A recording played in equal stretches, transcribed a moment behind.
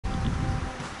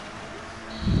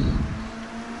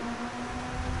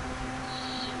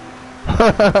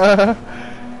And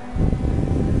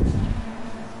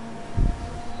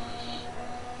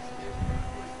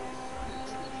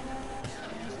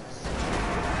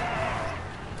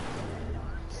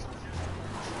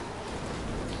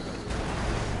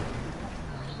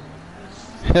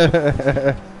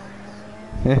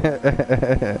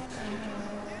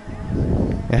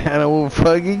I won't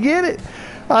fucking get it.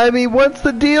 I mean, what's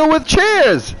the deal with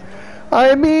chairs?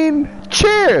 I mean,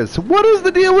 chairs. What is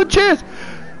the deal with chairs?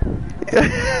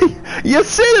 You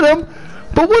sit in them,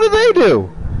 but what do they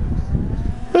do?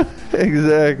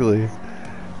 Exactly.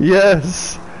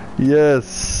 Yes.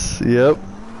 Yes. Yep.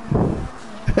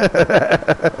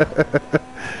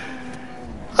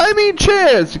 I mean,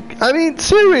 chairs. I mean,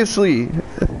 seriously.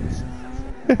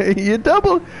 You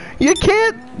double. You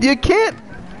can't.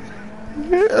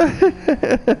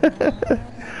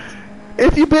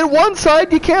 If you bit one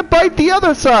side, you can't bite the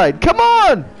other side. Come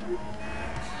on!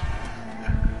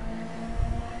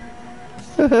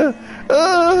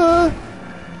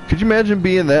 Could you imagine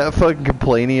being that fucking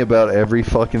complaining about every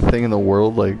fucking thing in the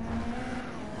world? Like,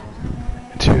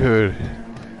 dude.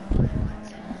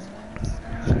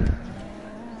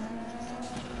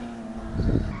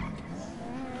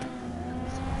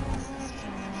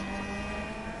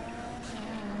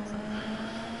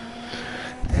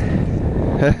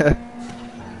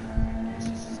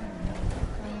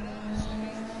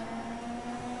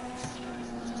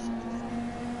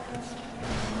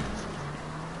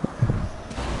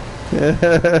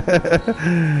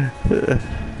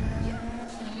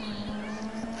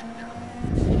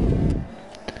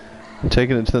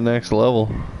 Taking it to the next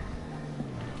level.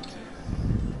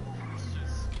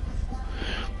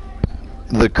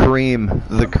 The cream.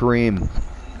 The cream.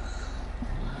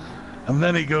 And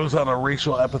then he goes on a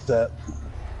racial epithet.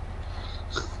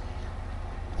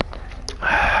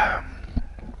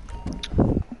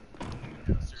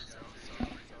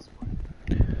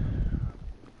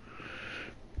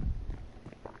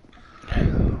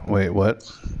 Wait, what?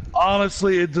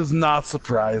 Honestly, it does not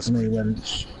surprise me when...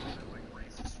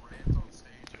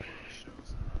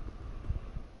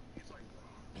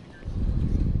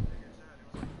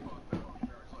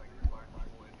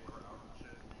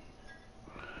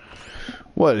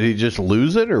 What, did he just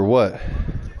lose it or what?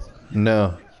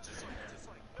 No.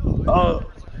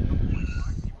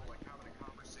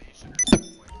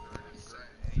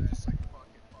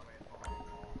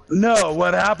 No,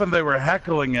 what happened, they were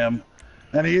heckling him,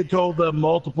 and he had told them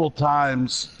multiple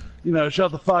times, you know,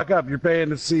 shut the fuck up, you're paying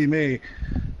to see me.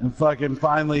 And fucking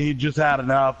finally he just had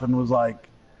enough and was like,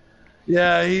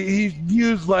 yeah, he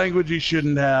used language he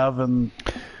shouldn't have, and...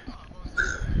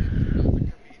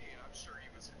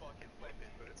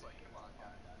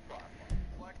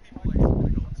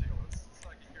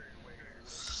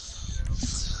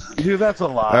 Dude, that's a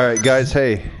lot. All right, guys.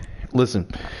 Hey, listen.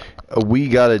 We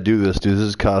gotta do this, dude. This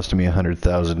is costing me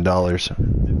 $100,000.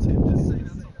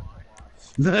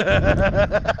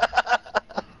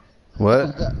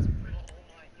 What?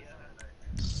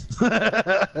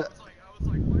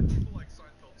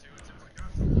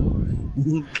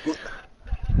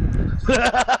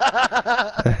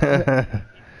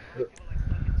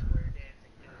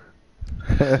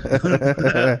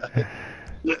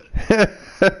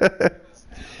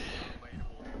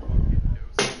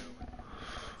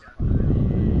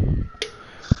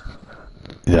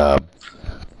 Yeah.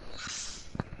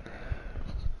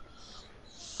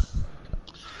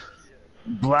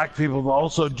 Black people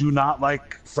also do not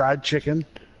like fried chicken.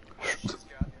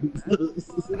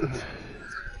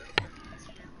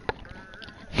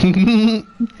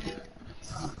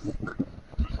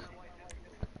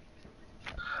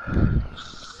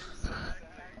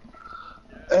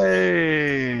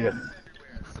 Hey.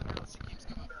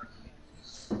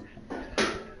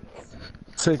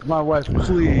 Take my wife,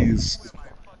 please.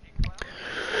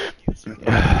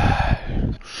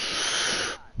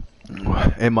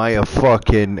 Am I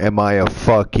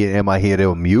here to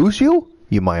amuse you?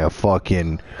 Am I a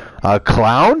fucking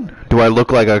clown? Do I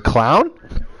look like a clown?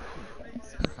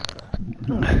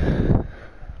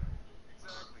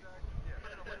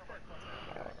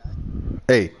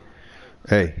 Hey.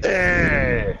 Hey.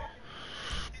 Hey.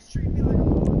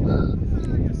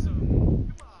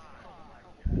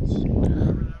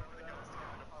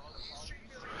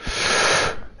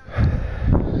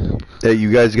 Hey,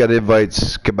 you guys got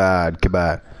invites. Come on, come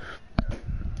on.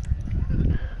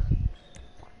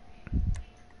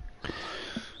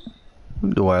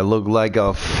 Do I look like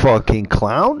a fucking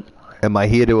clown? Am I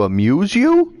here to amuse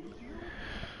you?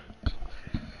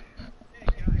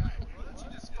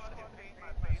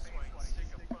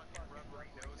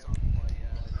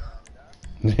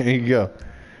 There you go.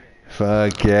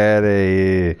 Fuck out of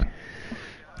here.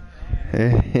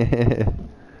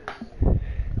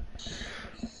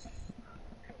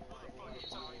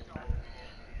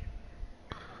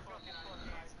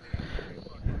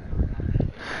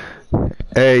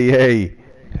 Hey,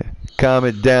 calm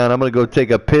it down. I'm gonna go take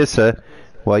a pisser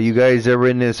while you guys are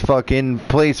in this fucking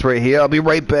place right here. I'll be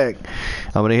right back.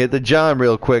 I'm gonna hit the John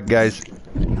real quick, guys.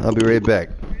 I'll be right back.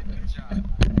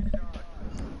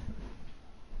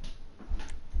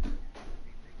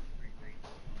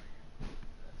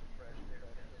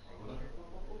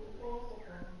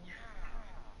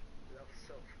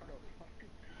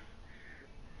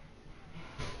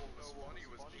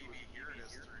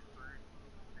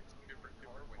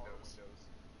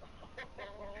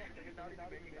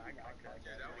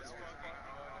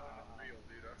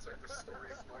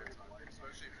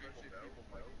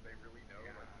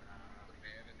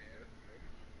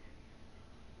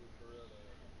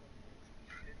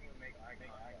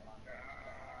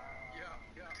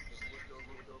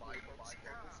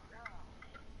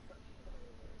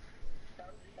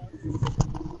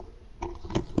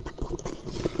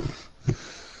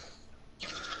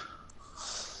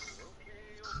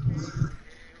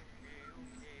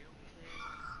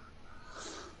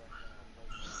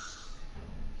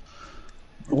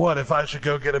 What if I should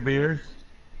go get a beer?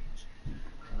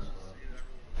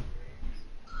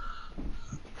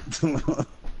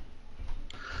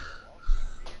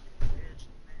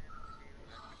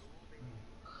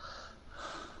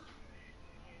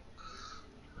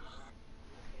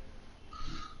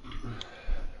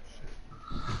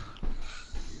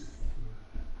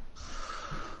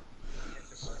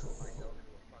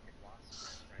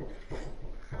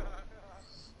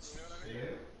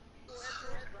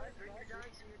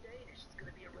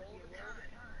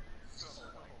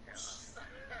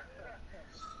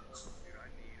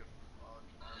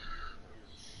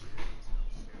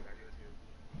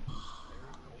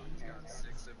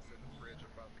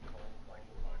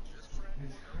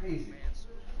 Crazy.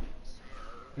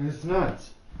 It's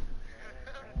nuts.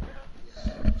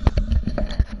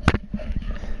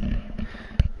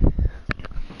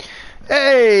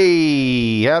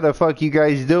 Hey, how the fuck you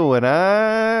guys doing,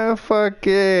 huh? Fuck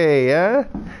A, huh?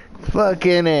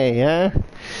 Fucking A, huh?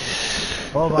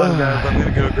 Hold on, guys. I'm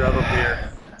gonna go grab a beer.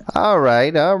 All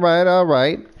right.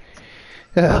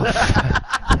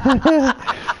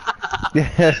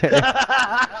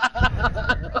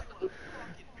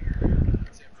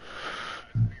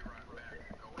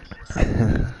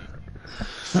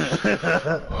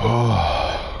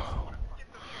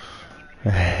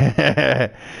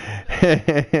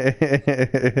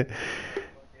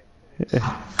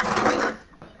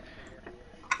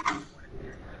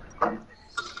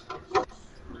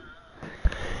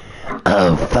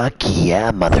 Oh, fuck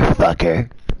yeah, motherfucker.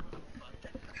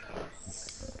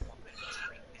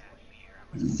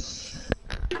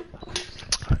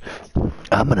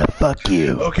 I'm gonna fuck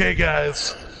you. Okay,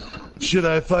 guys. Should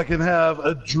I fucking have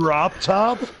a drop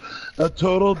top, a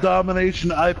total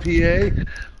domination IPA,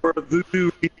 or a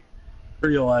voodoo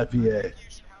real IPA?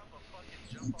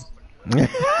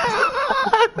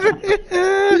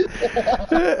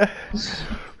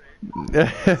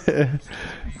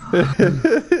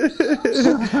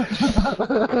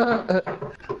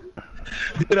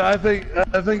 Dude, I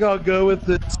think I'll go with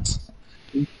this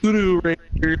voodoo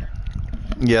ranger.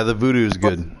 Yeah, the voodoo's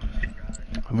good.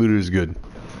 Voodoo's good.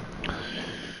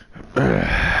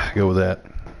 Go with that.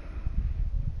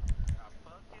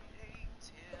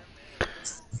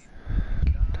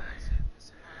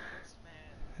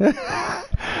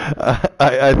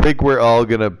 I think we're all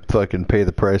gonna fucking pay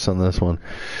the price on this one.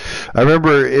 I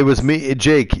remember it was me,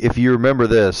 Jake. If you remember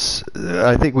this,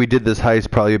 I think we did this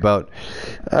heist probably about,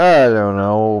 I don't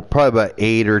know, probably about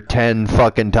 8 or 10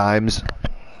 fucking times.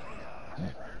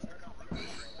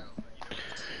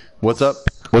 What's up?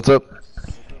 What's up?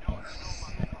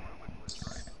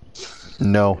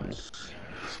 No.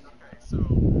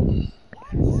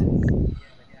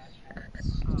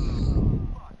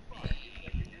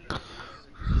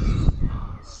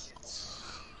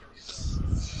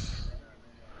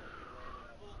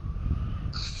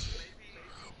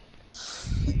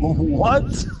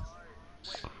 What?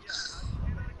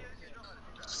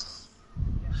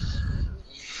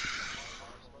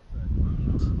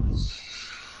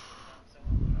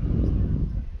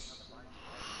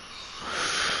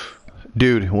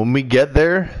 Dude, when we get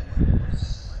there,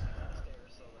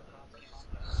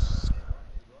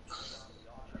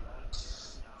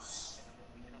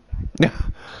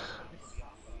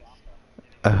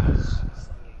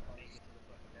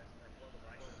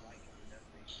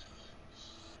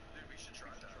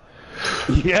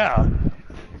 Yeah.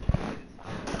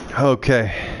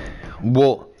 Okay.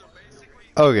 Well,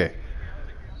 okay.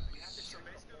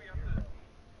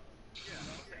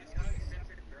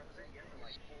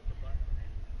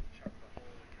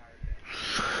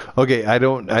 Okay, I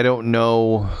don't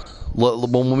know.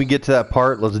 When we get to that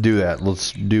part, let's do that.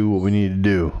 Let's do what we need to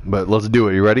do. But let's do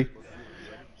it. You ready?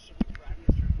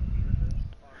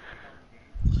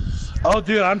 Oh,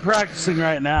 dude, I'm practicing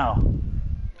right now.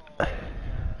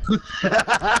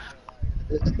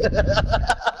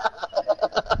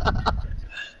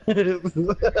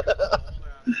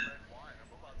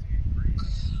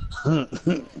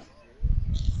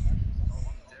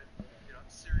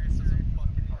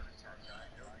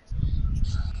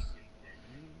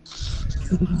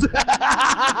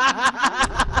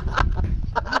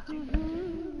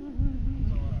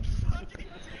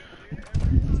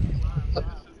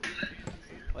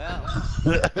 Well,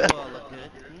 you all look good.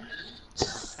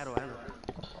 How do I look?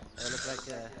 Do I look like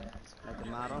a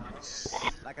model?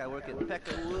 Like I work at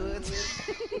Pecker Woods?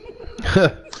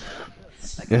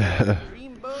 Like a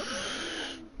dreamboat?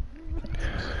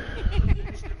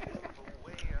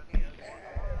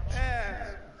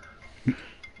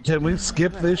 Can we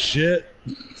skip this shit?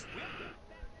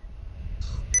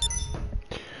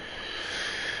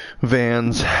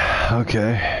 Vans.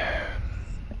 Okay.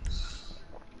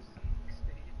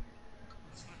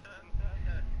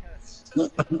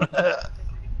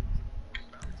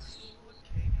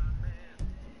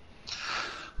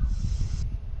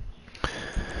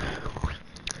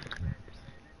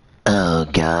 Oh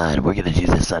God, we're gonna do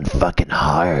this on fucking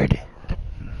hard.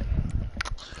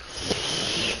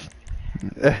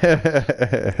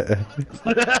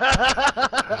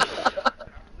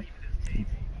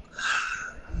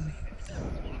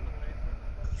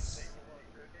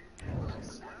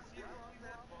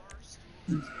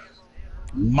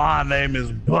 My name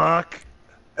is Buck,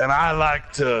 and I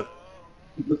like to.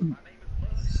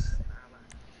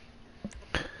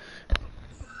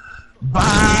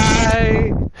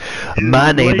 Bye.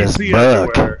 My name is Lazy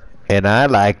Buck, everywhere. and I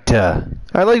like to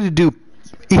do.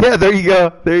 Yeah, there you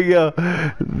go. There you go.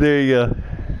 There you go.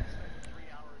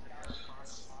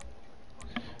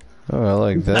 Oh, I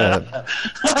like that.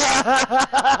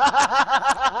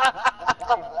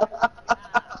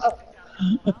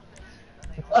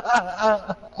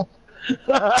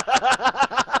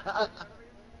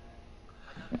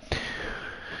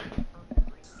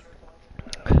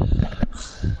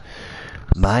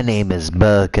 My name is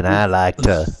Buck, and I like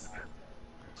to.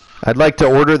 I'd like to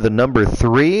order the number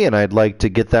 3, and I'd like to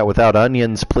get that without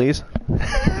onions, please. But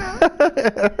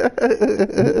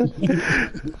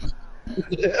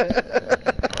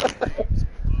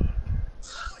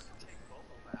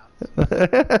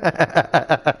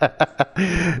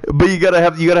you gotta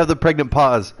have the pregnant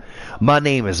pause. My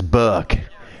name is Buck,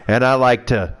 and I like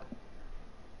to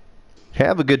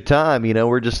have a good time. You know,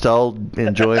 we're just all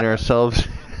enjoying ourselves.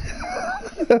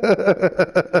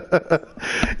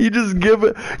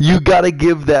 You gotta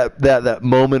give that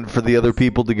moment for the other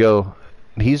people to go,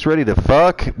 he's ready to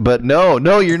fuck, but no,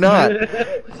 you're not.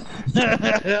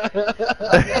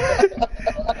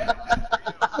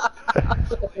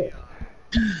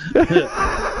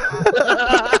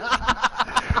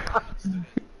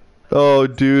 Oh,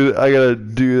 dude, I gotta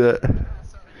do that.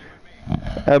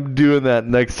 I'm doing that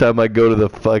next time I go to the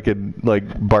fucking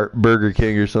Burger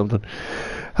King or something.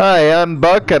 Hi, I'm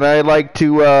Buck, and I like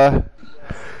to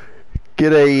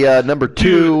get a number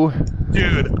 2.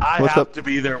 Dude, I What's have up? to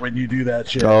be there when you do that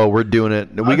shit. Oh, we're doing it.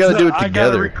 We gotta do it I gotta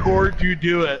together. record you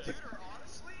do it.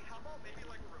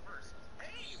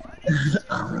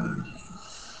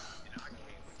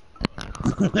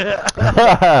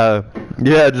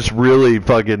 Yeah, just really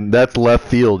fucking. That's left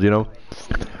field, you know.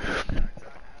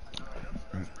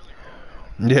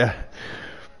 Yeah.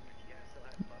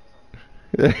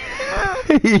 Yeah.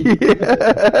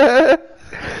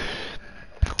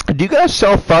 Do you guys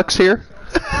sell fucks here?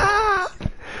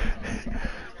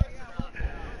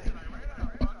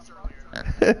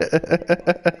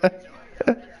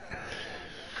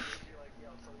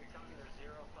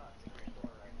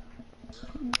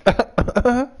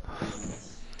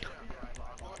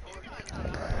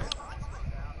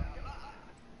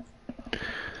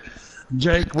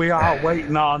 Jake, we are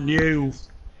waiting on you.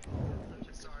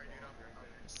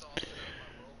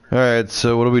 All right,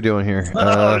 so what are we doing here?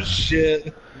 Oh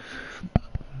shit!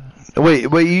 Wait,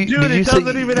 you Dude, did you it say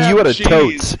doesn't even you have had a cheese.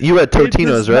 Totes? You had It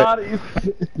Totino's, does right? not even-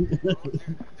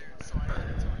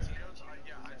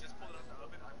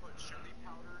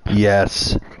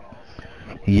 Yes.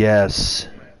 Yes.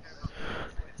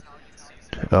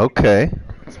 Okay.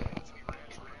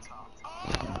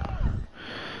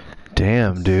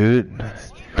 Damn, dude.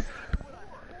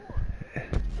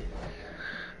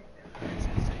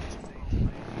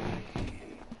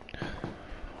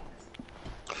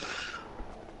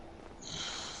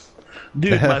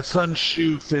 Dude, my son's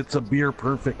shoe fits a beer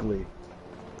perfectly.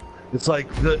 It's like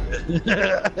the.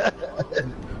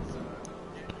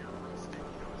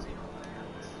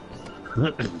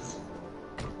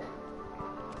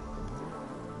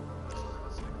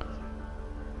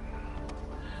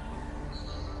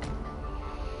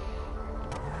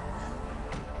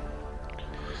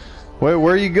 Wait,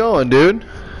 where are you going, dude?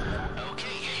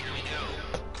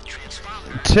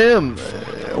 Tim,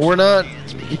 we're not.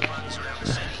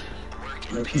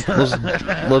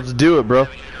 Let's do it, bro.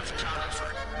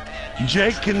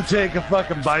 Jake can take a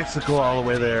fucking bicycle all the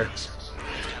way there.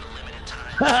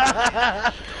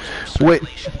 Wait,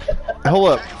 hold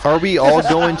up. Are we all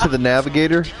going to the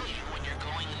navigator?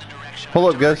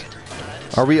 Hold up, guys.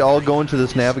 Are we all going to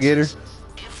this navigator?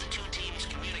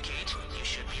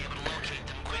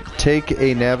 Take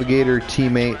a navigator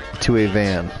teammate to a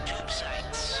van.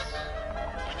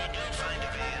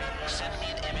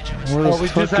 Where the Well, we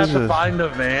fuck just have is to it? find a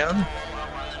van.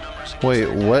 Wait,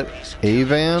 what? A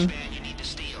van?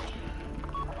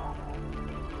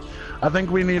 I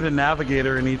think we need a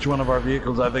navigator in each one of our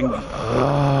vehicles. I think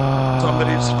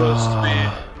somebody's supposed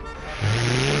to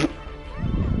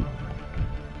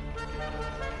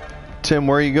Tim,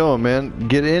 where are you going, man?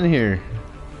 Get in here.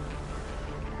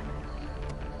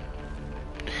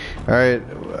 Alright,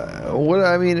 what,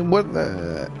 I mean, what,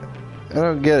 I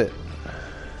don't get it.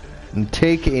 And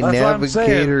take a That's what I'm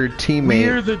navigator saying. teammate.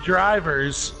 We're the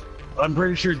drivers. I'm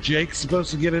pretty sure Jake's supposed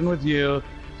to get in with you.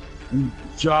 And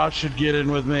Josh should get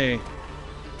in with me.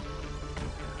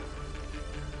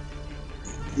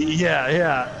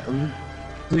 Yeah. So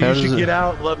How you does should it- get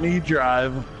out, let me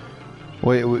drive.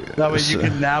 Wait, That way so- you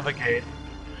can navigate.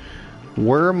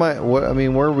 where am I, what, I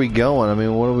mean, where are we going? I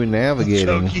mean, what are we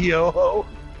navigating? Tokyo.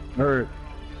 Or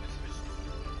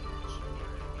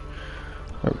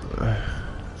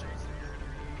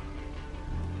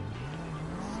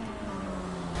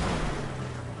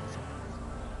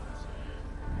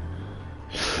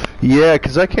Yeah,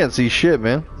 because I can't see shit,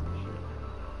 man.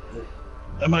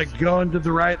 am I going to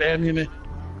the right ammunition?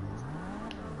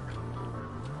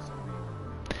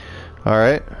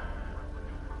 Alright.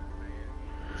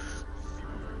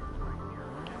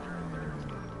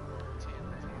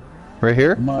 Right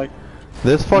here?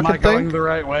 This Am I fucking going thing? the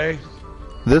right way?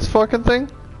 This fucking thing?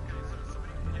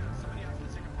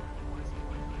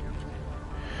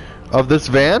 Of this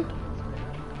van?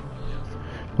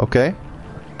 Okay.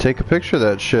 Take a picture of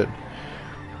that shit.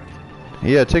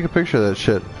 Yeah, take a picture of that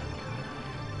shit.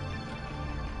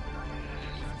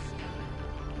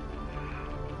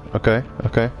 Okay.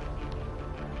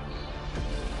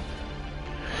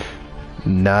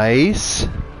 Nice.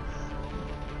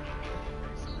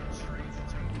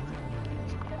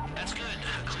 That's good.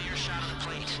 Clear shot of the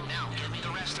plate. Now, give me the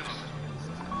rest of them.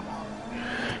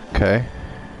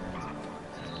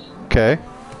 Okay.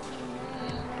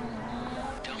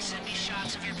 Don't send me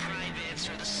shots of your privates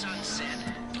or the sunset.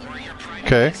 Or your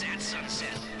Okay. privates at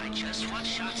sunset. I just want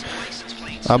shots of license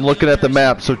plates. I'm looking at the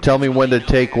map, so tell me when to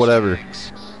take whatever.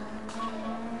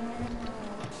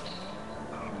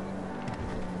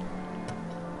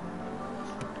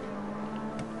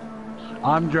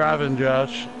 I'm driving,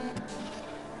 Josh.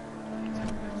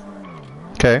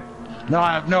 Okay. No,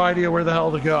 I have no idea where the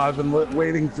hell to go. I've been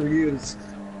waiting for you.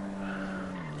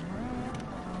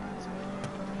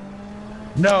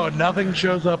 No, nothing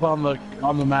shows up on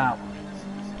the map.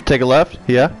 Take a left?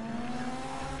 Yeah.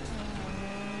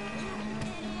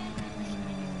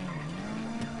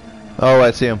 Oh,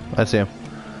 I see him.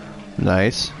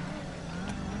 Nice.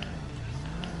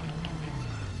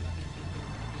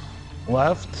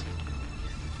 Left.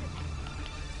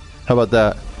 How about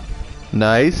that?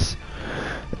 Nice.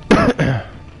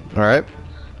 Alright.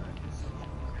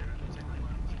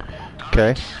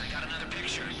 Okay.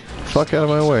 Fuck out of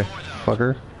my way,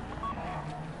 fucker.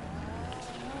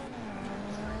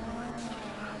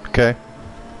 Okay.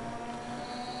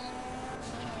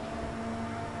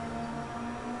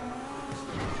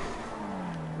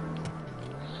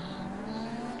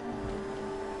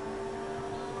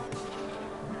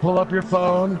 Pull up your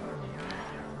phone.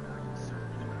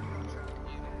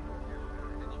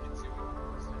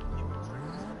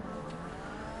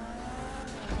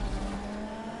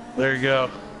 There you go.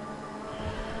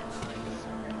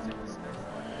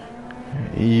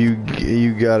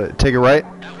 You got it. Take it right.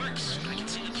 That works. I can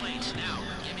see the plates. Now,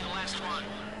 give me the last one.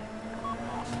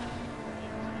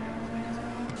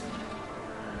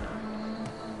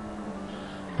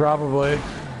 Probably.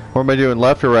 What am I doing?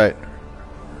 Left or right?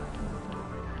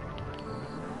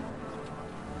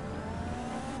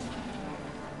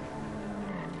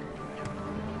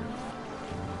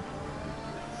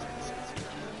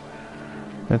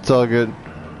 It's all good.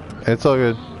 It's all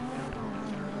good.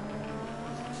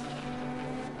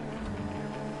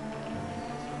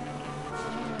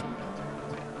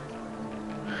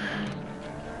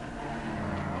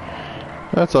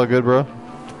 That's all good, bro.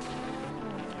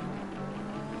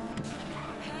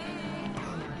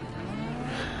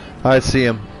 I see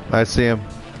him. I see him.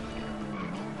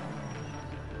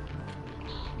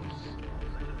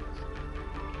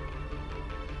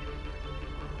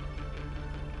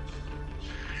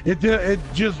 It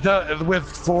just does with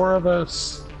four of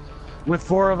us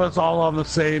all on the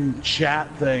same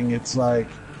chat thing. It's like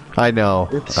I know.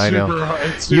 it's I know. super hard.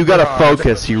 It's You super gotta hard.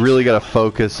 focus. You really gotta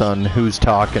focus on who's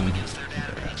talking.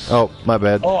 Oh, my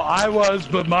bad. Oh, I was,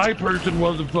 but my person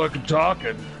wasn't fucking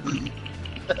talking.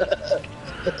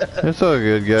 It's all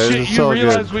good, guys. Shit, It's you all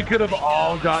realize good. we could have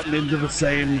all gotten into the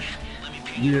same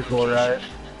vehicle, right?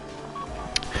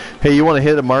 Hey, you want to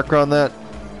hit a marker on that,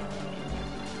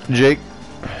 Jake?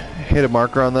 Hit a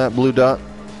marker on that blue dot.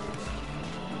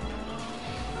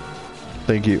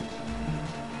 Thank you.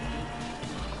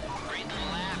 Grade the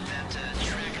lap at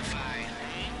Trackify.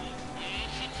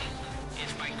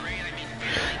 If by grade I mean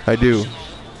I do.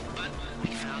 but we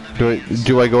found a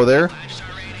Do I go there? 5-star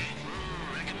rating.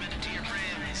 Recommend it to your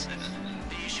friends.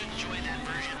 You should enjoy that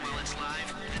version while it's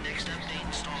live. The next update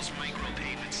installs micro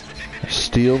payments.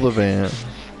 Steal the van. It doesn't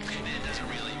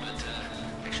really, but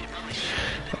actually probably should.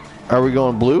 Are we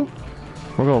going blue?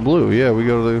 We're going blue. Yeah, we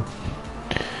go to the.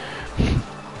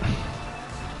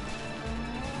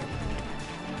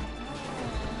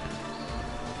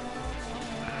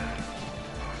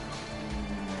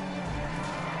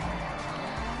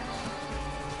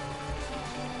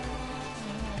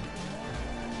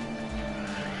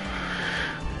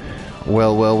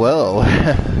 Well, well, well.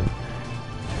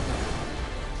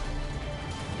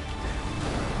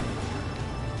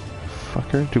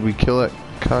 Fucker, did we kill that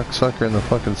cocksucker in the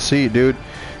fucking seat, dude?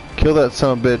 Kill that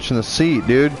son of a bitch in the seat,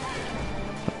 dude.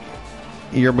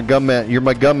 You're my gun man. You're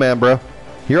my gun man, bro.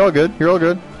 You're all good. You're all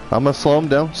good. I'm gonna slow him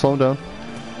down. Slow him down.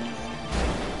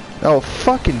 Oh,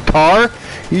 fucking car!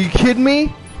 Are you kidding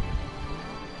me?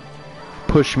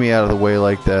 Push me out of the way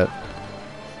like that.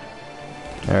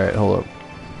 Alright, hold up.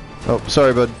 Oh,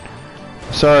 sorry, bud.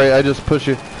 Sorry, I just pushed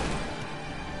you.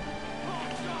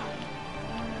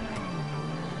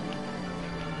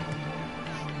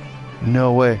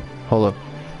 No way. Hold up.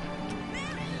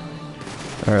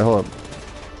 Alright, hold up.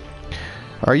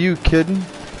 Are you kidding?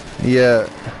 Yeah.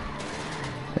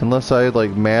 Unless I,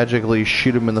 like, magically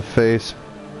shoot him in the face.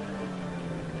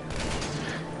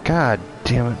 God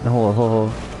damn it. Hold on, hold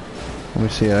on. Let me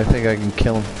see. I think I can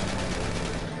kill him.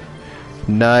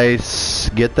 Nice.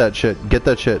 Get that shit. Get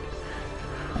that shit.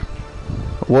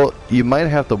 Well, you might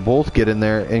have to both get in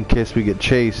there in case we get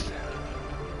chased.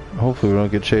 Hopefully we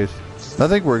don't get chased. I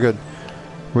think we're good.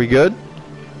 We good?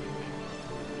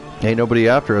 Ain't nobody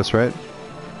after us, right?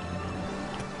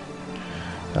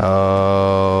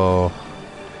 Oh.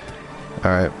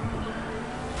 Alright.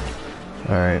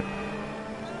 Alright.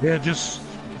 Yeah, just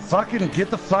fucking get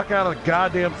the fuck out of the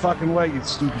goddamn fucking way, you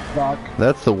stupid fuck.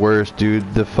 That's the worst,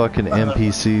 dude. The fucking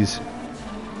NPCs.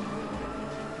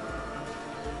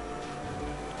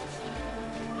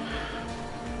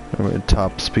 I'm gonna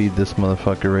top speed this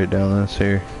motherfucker right down this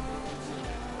here.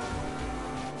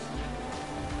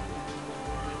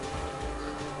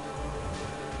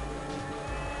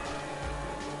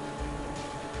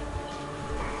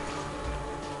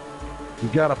 You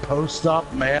got a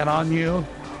post-up man on you?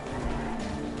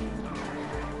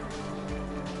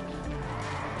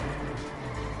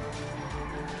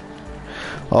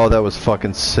 Oh, that was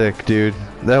fucking sick, dude.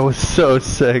 That was so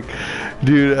sick.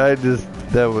 Dude, I just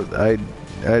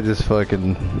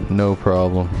fucking no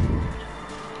problem.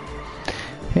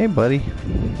 Hey, buddy.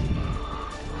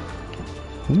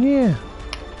 Yeah.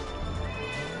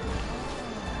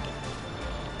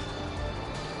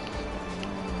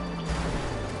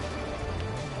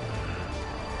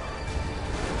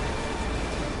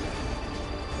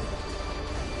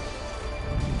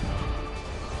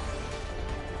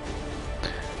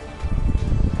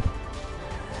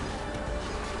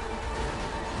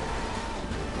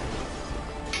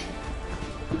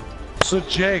 So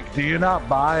Jake, do you not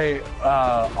buy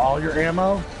all your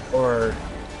ammo, or?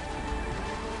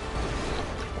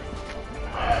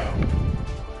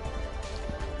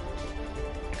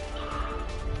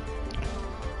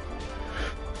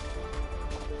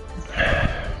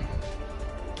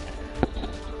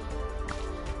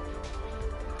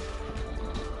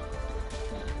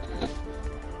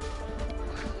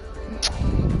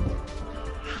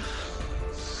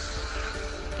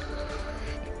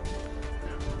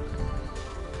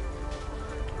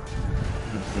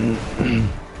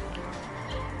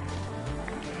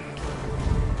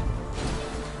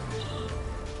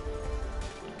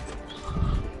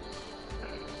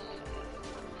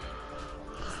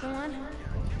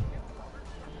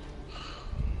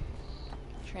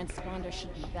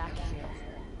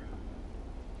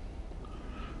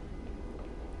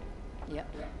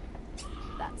 Yep.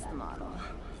 That's the model.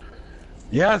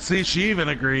 Yeah, see, she even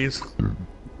agrees.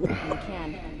 You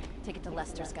can. Take it to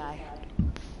Lester's guy.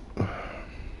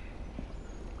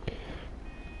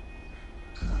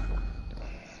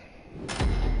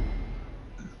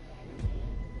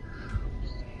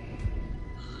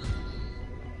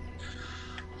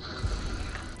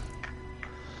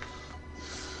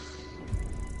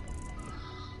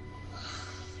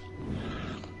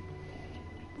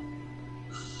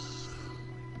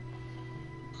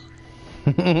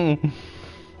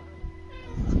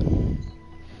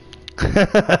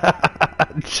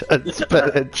 Just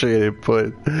penetrated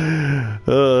point.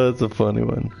 Oh, that's a funny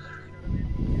one.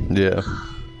 Yeah.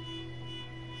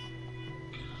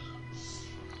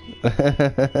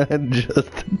 Just a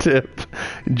tip.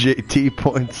 JT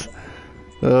points.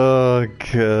 Oh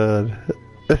god.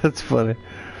 That's funny.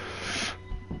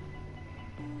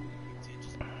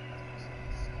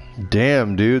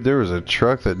 Damn, dude, there was a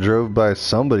truck that drove by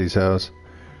somebody's house.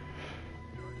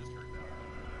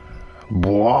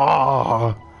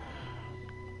 Wow.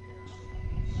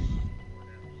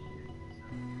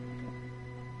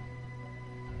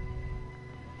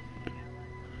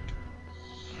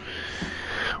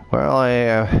 Well,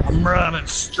 I'm running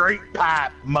straight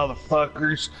pipe,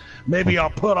 motherfuckers. Maybe I'll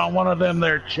put on one of them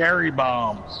there cherry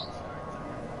bombs.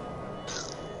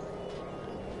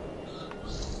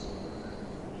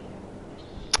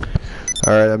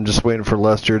 Alright, I'm just waiting for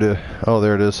Lester to... Oh,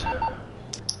 there it is.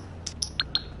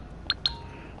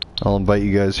 I'll invite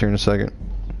you guys here in a second.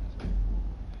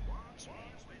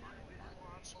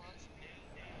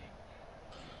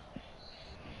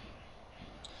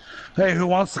 Hey, who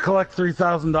wants to collect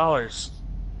 $3,000?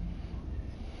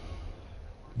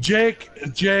 Jake,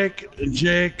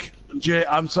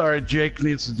 I'm sorry, Jake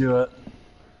needs to do it.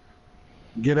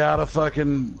 Get out of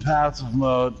fucking passive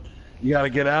mode. You gotta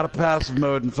get out of passive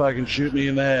mode and fucking shoot me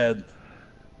in the head.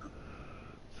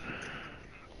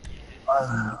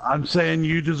 I'm saying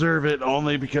you deserve it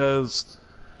only because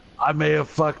I may have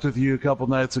fucked with you a couple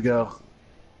nights ago.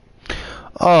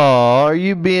 Oh, are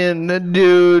you being a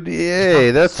dude?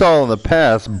 Hey, that's all in the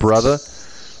past, brother.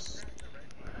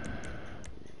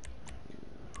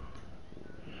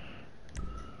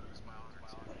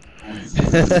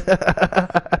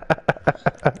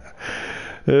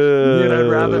 Dude,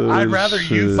 I'd rather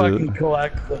you fucking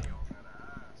collect the...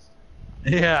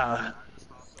 Yeah.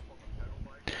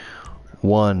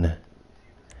 1,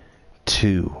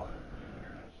 2,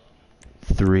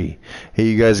 3. Hey,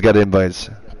 you guys got invites.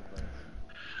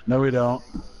 No, we don't.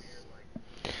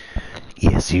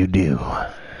 Yes, you do.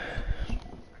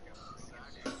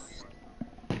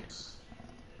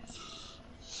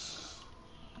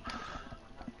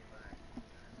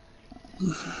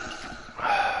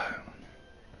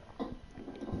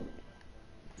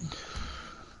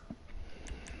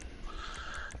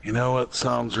 You know what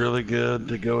sounds really good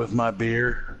to go with my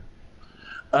beer?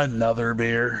 Another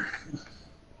beer.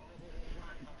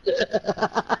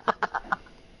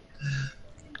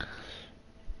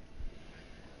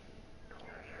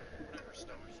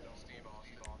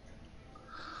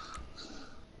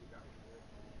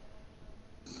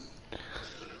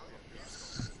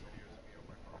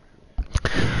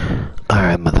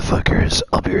 Alright, motherfuckers.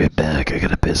 I'll be right back. I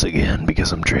gotta piss again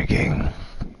because I'm drinking.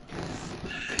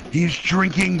 He's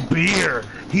drinking beer.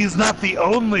 He's not the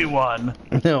only one.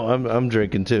 No, I'm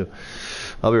drinking too.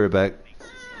 I'll be right back.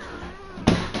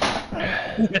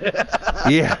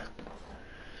 Yeah.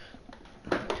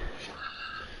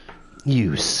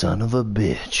 You son of a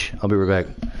bitch. I'll be right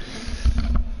back.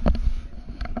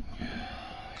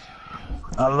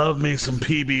 I love me some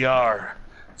PBR.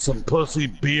 Some pussy,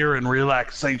 beer, and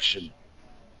relaxation.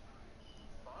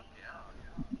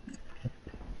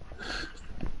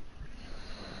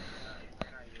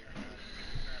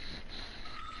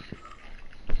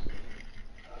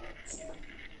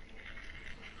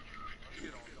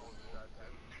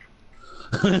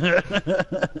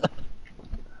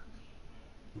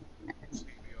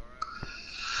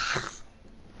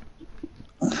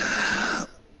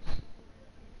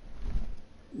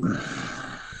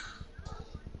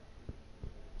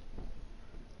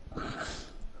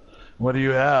 What do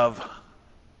you have?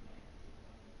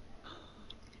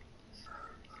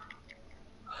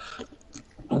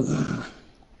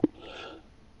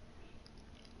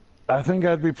 I think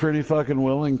I'd be pretty fucking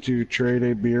willing to trade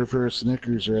a beer for a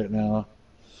Snickers right now.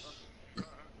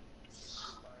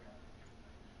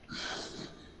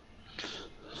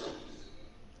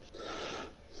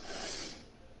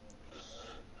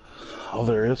 Oh,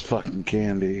 there is fucking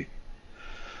candy.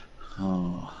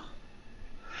 Oh.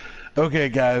 Okay,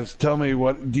 guys, tell me,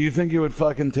 what do you think it would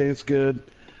fucking taste good?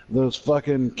 those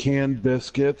fucking canned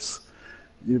biscuits,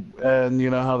 and you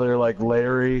know how they're like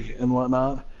Larry and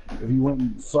whatnot. If you went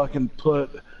and fucking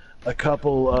put a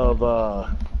couple of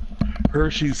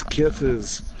Hershey's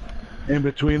Kisses in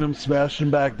between them, smashed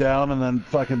them back down, and then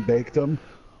fucking baked them.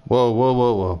 Whoa, whoa,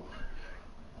 whoa, whoa.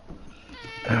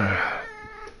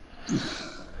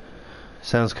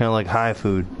 Sounds kind of like high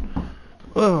food.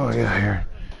 Oh, I got here.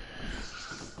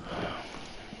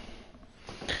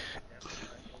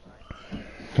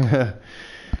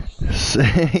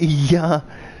 Yeah.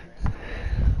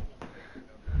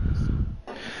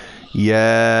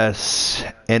 Yes,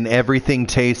 and everything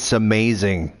tastes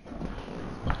amazing.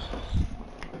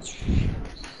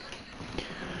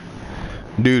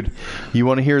 Dude, you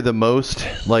want to hear the most?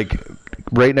 Like,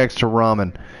 right next to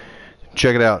ramen.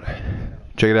 Check it out.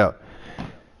 Check it out.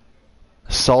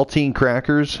 Saltine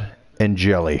crackers and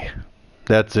jelly.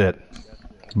 That's it.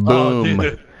 Boom.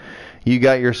 Oh, you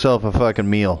got yourself a fucking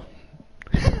meal.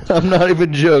 I'm not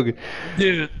even joking.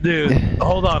 Dude,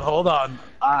 hold on.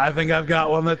 I think I've got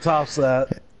one that tops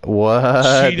that. What?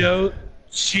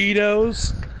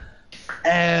 Cheetos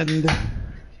and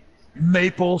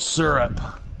maple syrup.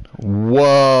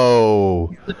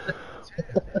 Whoa.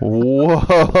 Whoa.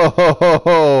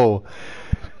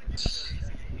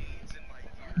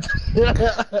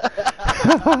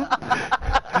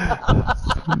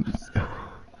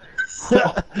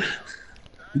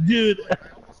 Dude.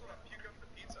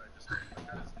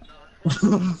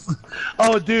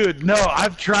 Oh, dude, no,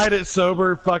 I've tried it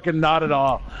sober, fucking not at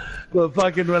all. But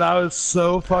fucking when I was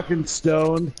so fucking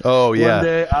stoned. Oh yeah. One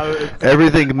day,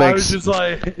 Everything makes. I was just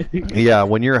like. Yeah,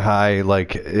 when you're high,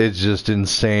 like it's just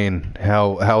insane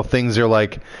how things are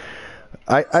like.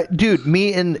 Dude,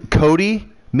 me and Cody,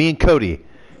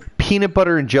 peanut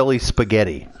butter and jelly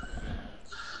spaghetti.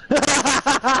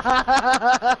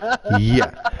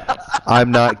 Yeah,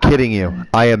 I'm not kidding you.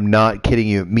 I am not kidding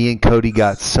you. Me and Cody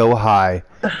got so high.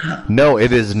 No,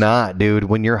 it is not, dude.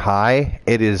 When you're high,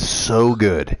 it is so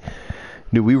good.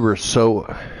 Dude, we were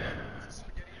so...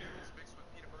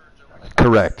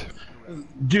 Correct.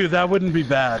 Dude, that wouldn't be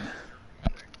bad.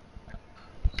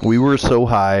 We were so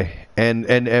high,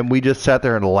 and we just sat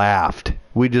there and laughed.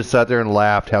 We just sat there and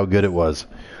laughed how good it was.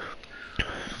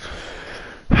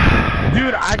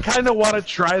 Dude, I kind of want to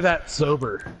try that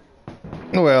sober.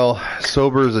 Well,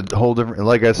 sober is a whole different...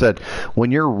 Like I said,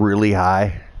 when you're really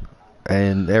high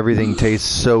and everything tastes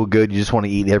so good, you just want to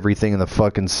eat everything in the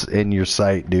fucking... in your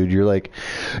sight, dude. You're like,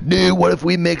 dude, what if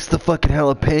we mix the fucking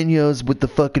jalapenos with the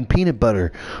fucking peanut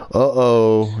butter?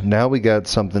 Uh-oh. Now we got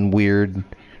something weird.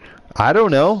 I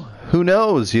don't know. Who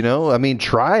knows, you know? I mean,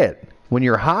 try it. When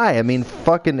you're high, I mean,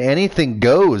 fucking anything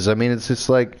goes. I mean, it's just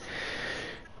like...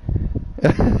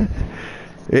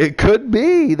 It could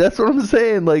be. That's what I'm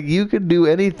saying. Like, you could do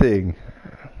anything.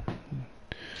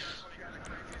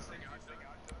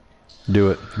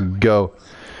 Do it. Go.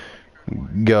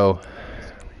 Go.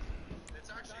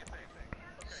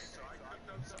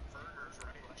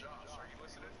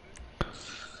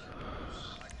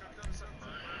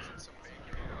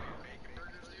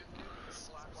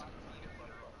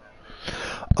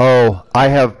 Oh, I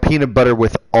have peanut butter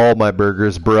with all my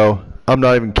burgers, bro. I'm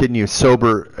not even kidding you.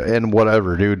 Sober and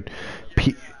whatever, dude.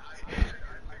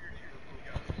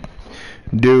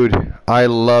 Dude, I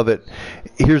love it.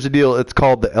 Here's the deal. It's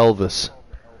called the Elvis.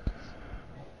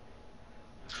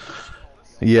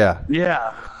 Yeah.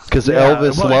 Yeah. Because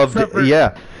Elvis loved...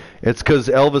 Yeah. It's because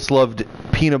Elvis loved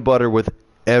peanut butter with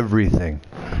everything.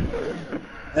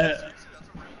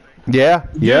 Yeah.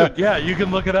 Yeah. Dude, yeah, you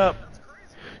can look it up.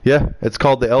 Yeah. It's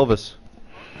called the Elvis.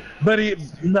 But he...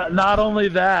 Not only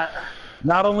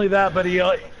that, but he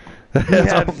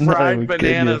had fried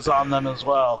bananas on them as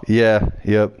well. Yeah,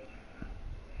 yep.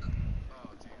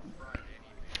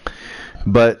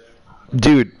 But,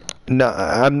 dude, no,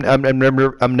 I'm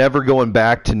never going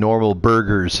back to normal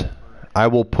burgers. I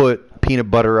will put peanut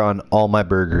butter on all my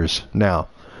burgers now.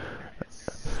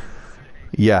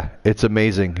 Yeah, it's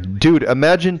amazing, dude.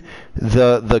 Imagine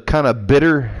the kind of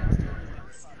bitter.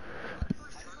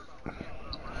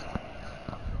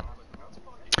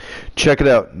 Check it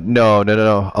out. No.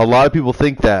 A lot of people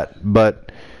think that,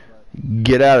 but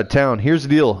get out of town. Here's the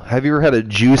deal. Have you ever had a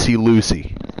Juicy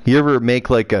Lucy? You ever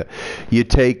make like you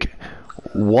take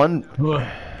one...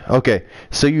 Okay,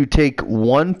 so you take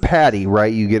one patty,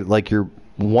 right? You get like your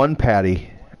one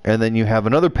patty, and then you have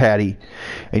another patty,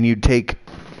 and you take,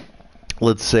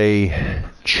 let's say,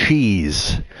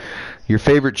 cheese. Your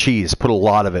favorite cheese. Put a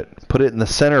lot of it. Put it in the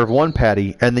center of one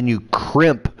patty, and then you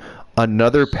crimp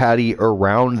another patty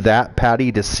around that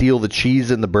patty to seal the cheese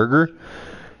in the burger,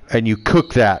 and you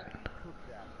cook that.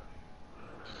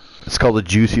 It's called a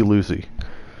Juicy Lucy.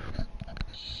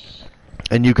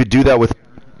 And you could do that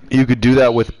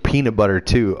with peanut butter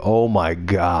too. Oh my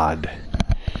god.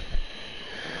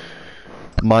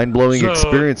 Mind-blowing So,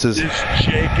 experiences. Is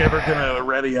Jake ever gonna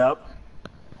ready up?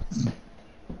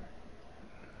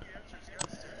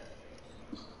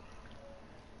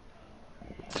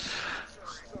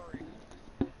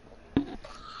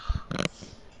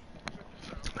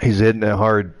 He's hitting it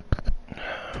hard.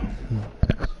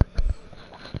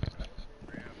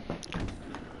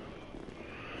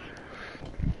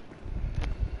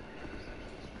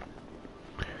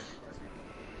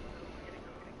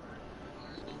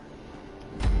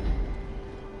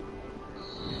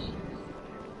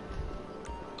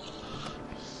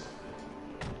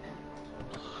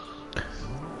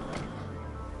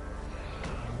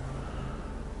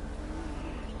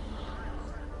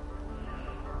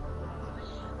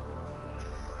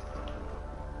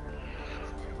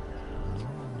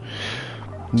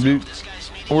 Dude,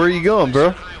 where are you going,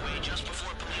 bro?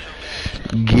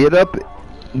 Get up,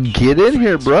 get in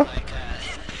here, bro.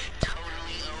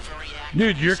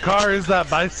 Dude, your car is that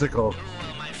bicycle.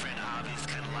 My friend Avi's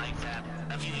kind of like that.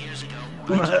 A few years ago,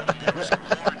 I was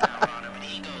pouring out on him, and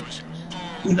he goes,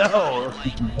 No.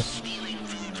 like stealing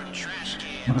food from trash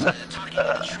cans, talking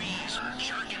to trees,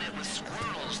 jerking it with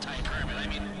squirrels type Herman. I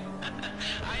mean, I know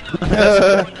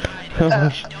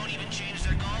guys don't even change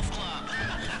their golf club.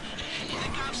 The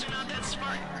cops are not that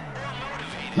smart or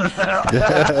motivated.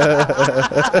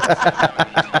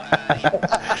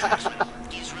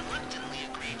 He's reluctantly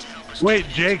agreed to help us. Wait,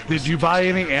 Jake, did you buy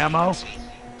any ammo? So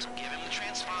give him the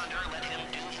transponder, let him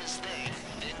do his thing,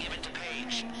 then give it to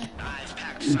Paige. I've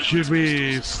packed some Should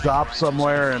we stop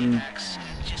somewhere and... packs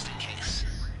just in case.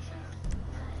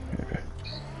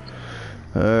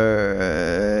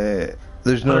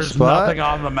 There's no There's spot. nothing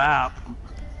on the map.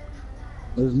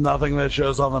 There's nothing that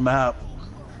shows on the map.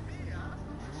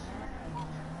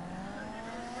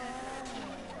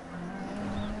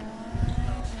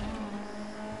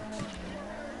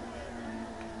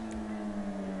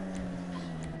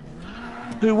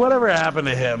 Dude, whatever happened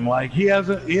to him? Like he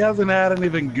hasn't had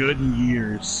anything good in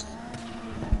years.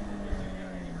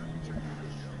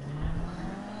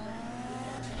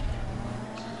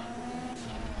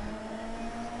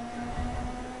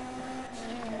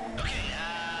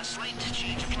 Slight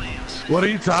change of plans. What are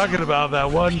you talking about?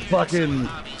 That one fucking,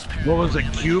 what was it,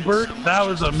 Cubert? That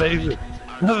was amazing.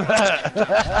 He ran.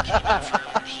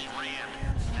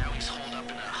 Now he's holed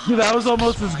up in a Dude, that was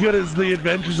almost as good as the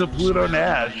Adventures of Pluto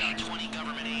Nash. 20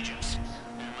 government agents.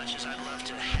 As much as I'd love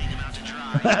to hang him out to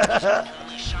dry, he's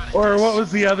only shot at Or what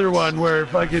was the other one where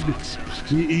fucking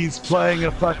he's playing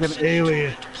a fucking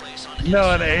alien? place on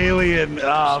No, an alien.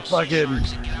 Fucking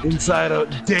inside of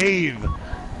Dave.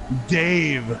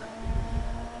 Dave.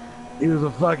 He was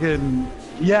a fucking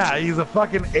he's a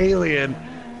fucking alien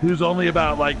who's only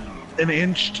about like an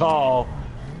inch tall.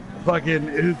 Fucking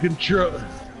who control.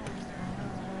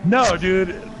 No,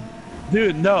 dude,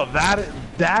 no.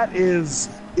 That is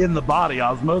in the body.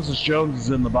 Osmosis Jones is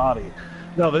in the body.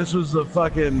 No, this was the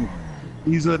fucking.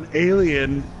 He's an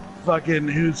alien, fucking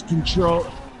who's control.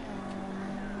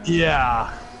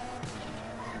 Yeah.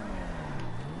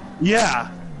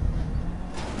 Yeah.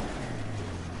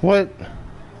 What?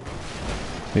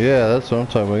 Yeah, that's what I'm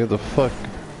talking about. Get the fuck.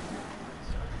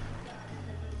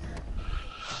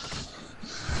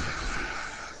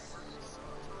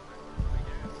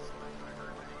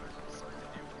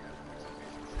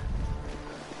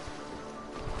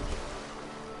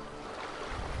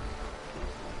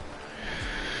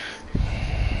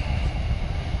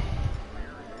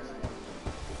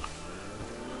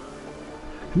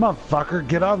 Come on, fucker,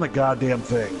 get on the goddamn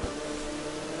thing.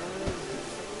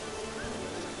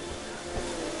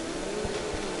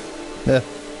 Yeah.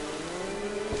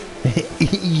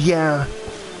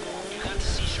 You got to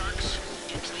see sharks?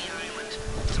 Get to the island.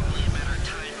 It's only a matter of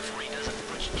time before he does it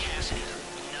Butch Cassidy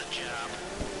the nut job.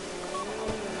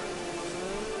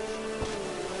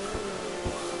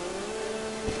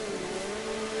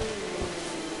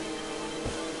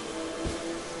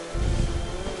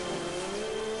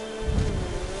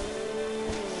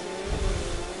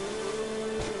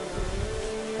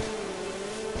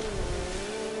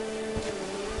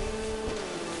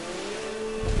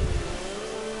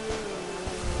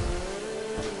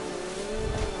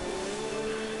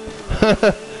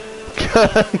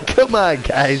 Come on,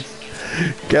 guys.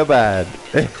 Come on.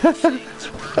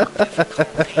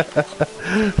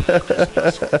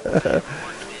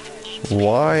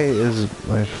 Why is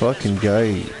my fucking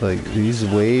guy, like, these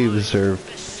waves are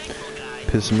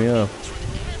pissing me off.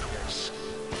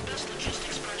 This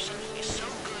logistics person is so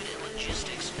good at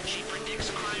logistics, she predicts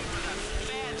crime for the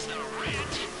feds, the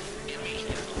rat. Give me, I'm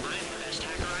the best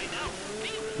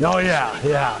Oh yeah,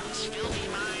 yeah. Filthy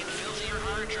mind, filthier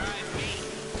hard drive, me.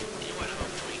 You would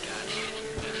hopefully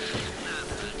got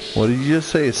not much. What did you just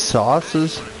say?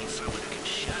 Sauces?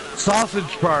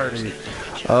 Sausage Party.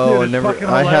 Oh, Dude, it's never. fucking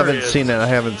I haven't hilarious. seen it. I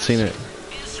haven't seen it.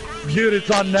 Dude, it's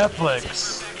on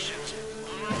Netflix.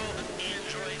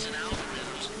 Androids and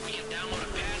algorithms. We can download a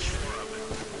patch for them.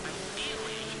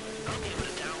 Ideally, I'll be able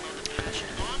to download the patch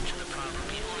along to the problem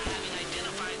people having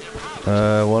identified their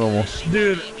problem. One almost.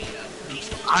 Dude,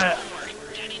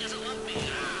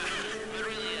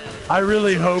 I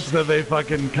really hope that they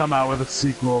fucking come out with a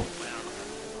sequel.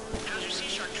 How's your sea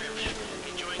shark trip?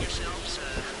 Enjoying yourselves?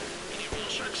 Any real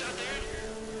sharks out there?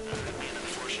 Could be an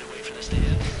unfortunate way for this to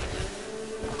end.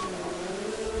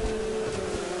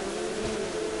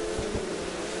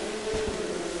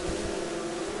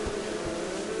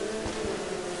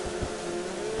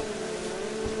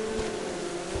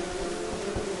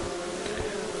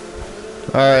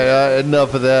 Alright,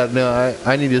 enough of that. No,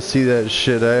 I need to see that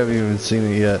shit. I haven't even seen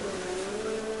it yet.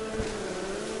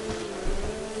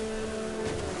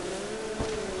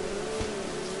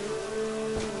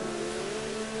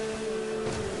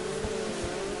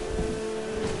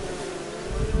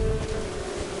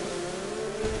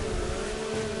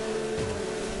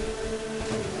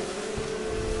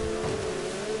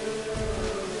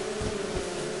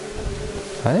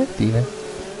 Hi, Athena.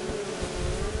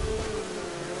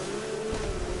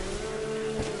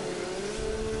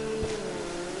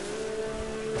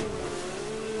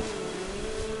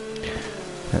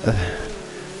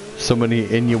 So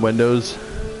many innuendos.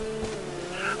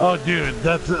 Oh, dude,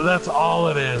 that's all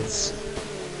it is.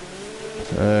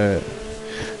 Alright.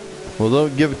 Well,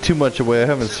 don't give too much away. I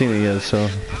haven't seen it yet, so.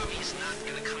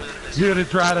 Dude,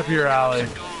 it's right up your alley.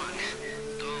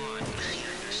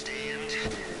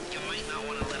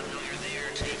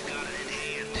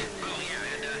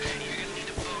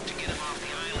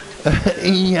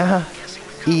 Yeah.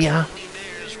 Yeah.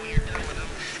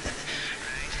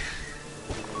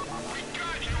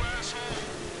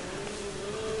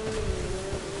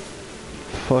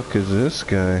 Fuck is this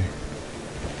guy?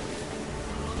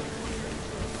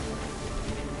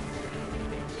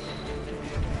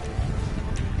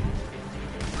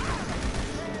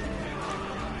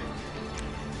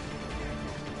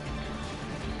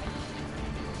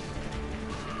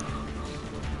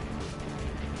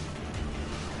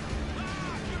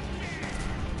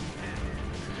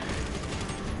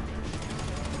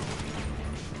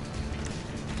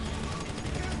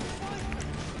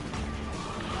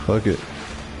 Fuck it.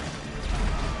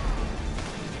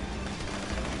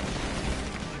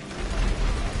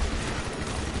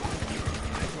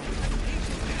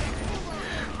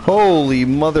 Holy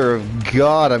mother of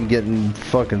God, I'm getting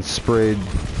fucking sprayed.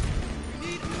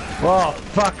 Oh,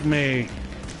 fuck me.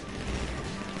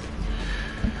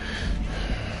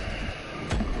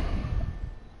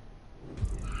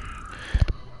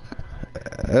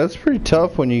 That's pretty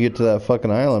tough when you get to that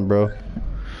fucking island, bro.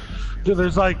 Dude,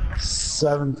 there's like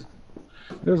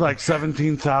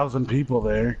 17,000 people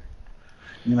there.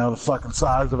 You know, the fucking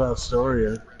size of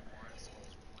Astoria.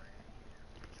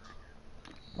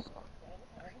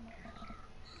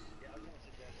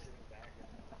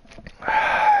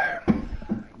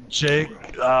 Jake,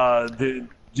 do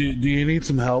you need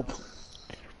some help?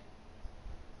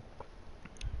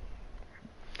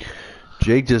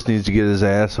 Jake just needs to get his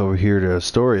ass over here to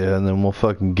Astoria, and then we'll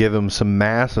fucking give him some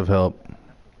massive help.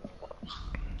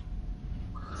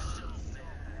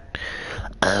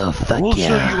 Oh, fuck We'll yeah.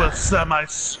 show you what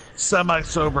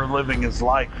semi-sober living is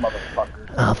like, motherfucker.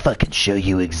 I'll fucking show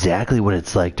you exactly what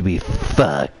it's like to be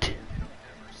fucked.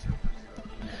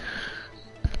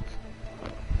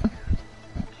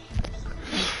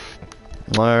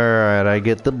 Alright, I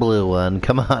get the blue one.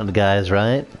 Come on, guys,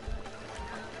 right?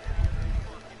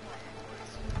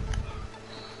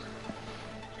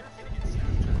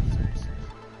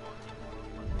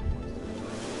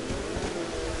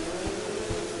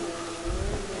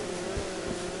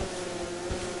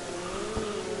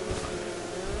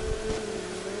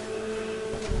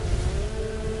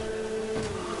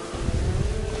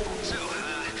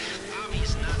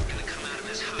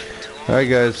 Alright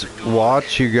guys,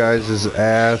 watch you guys'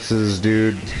 asses,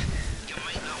 dude.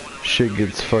 Shit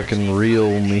gets fucking real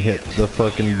when we hit the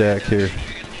fucking deck here.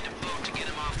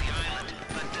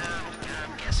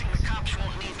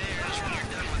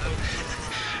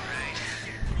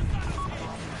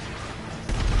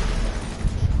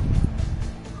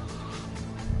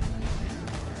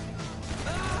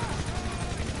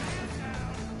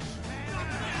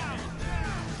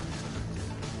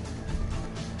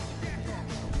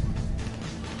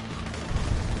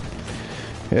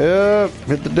 Yep,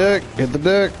 hit the deck, hit the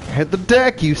deck, hit the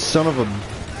deck, you son of a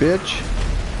bitch.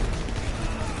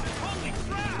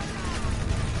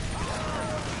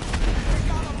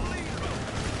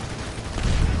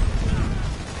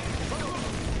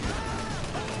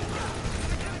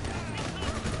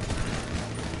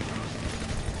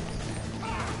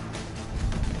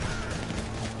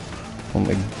 Oh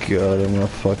my god, I'm gonna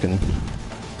fucking...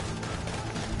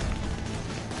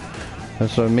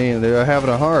 That's what I mean, they're having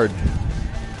it hard.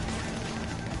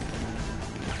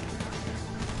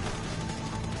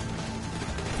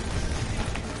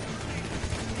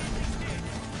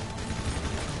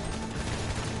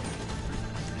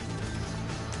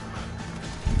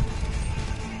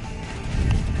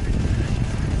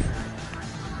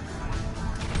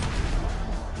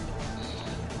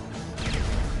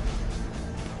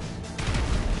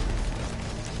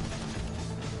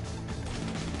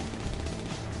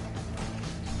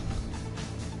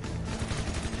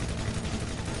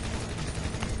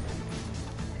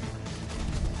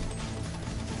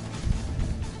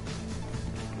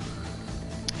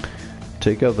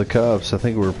 Take out the cops. I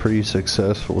think we're pretty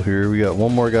successful here. We got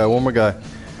one more guy, one more guy.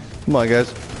 Come on,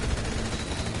 guys.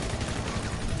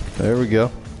 There we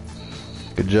go.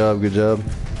 Good job, good job,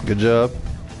 good job.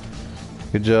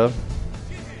 Good job.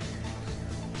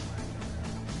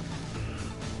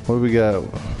 What do we got?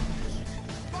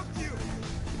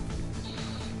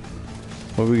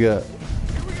 What do we got?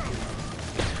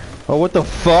 Oh, what the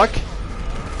fuck?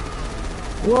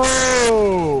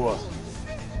 Whoa!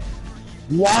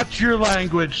 Watch your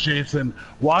language, Jason.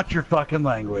 Watch your fucking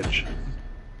language.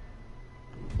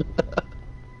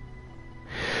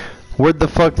 Where'd the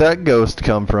fuck that ghost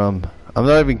come from? I'm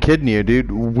not even kidding you, dude.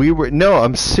 No,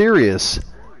 I'm serious.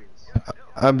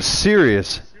 I'm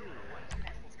serious.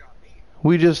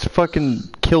 We just fucking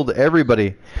killed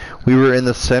everybody. We were in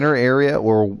the center area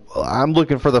where I'm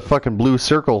looking for the fucking blue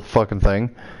circle fucking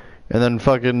thing. And then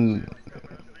fucking...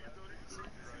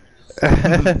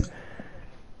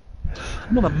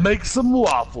 I'm gonna make some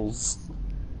waffles.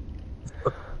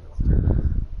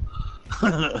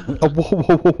 Oh, whoa,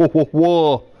 whoa, whoa, whoa,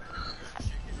 whoa.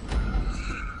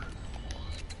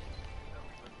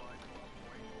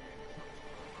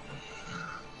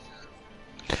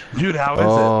 Dude, how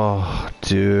is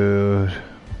dude.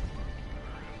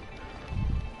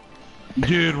 it?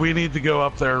 Dude, we need to go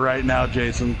up there right now,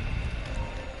 Jason.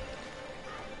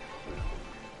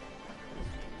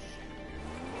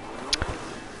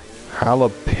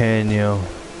 Jalapeno.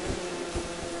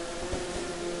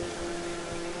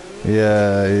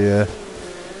 Yeah, yeah.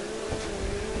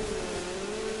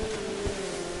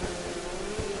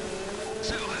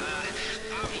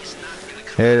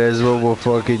 Hey, that's what we're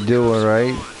fucking doing,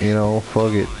 right? You know,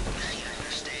 fuck it.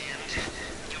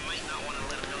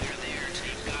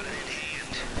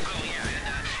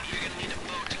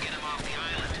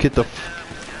 Get the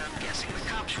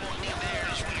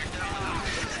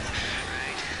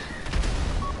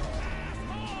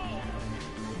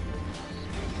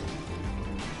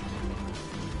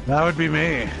That would be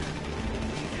me.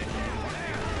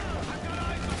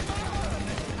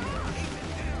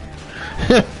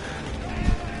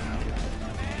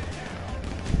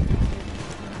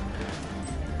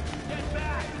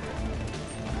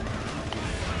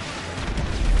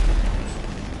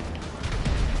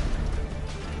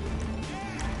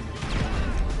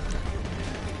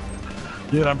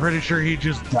 Dude, I'm pretty sure he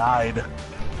just died.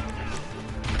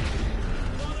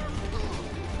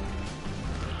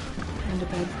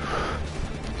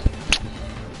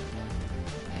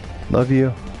 Love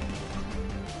you.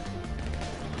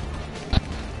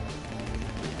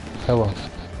 Hello.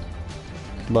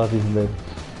 Love you, babe.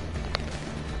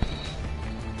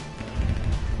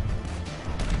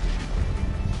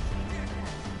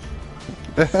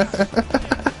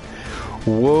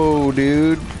 Whoa,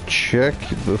 dude. Check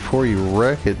before you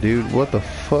wreck it, dude. What the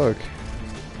fuck?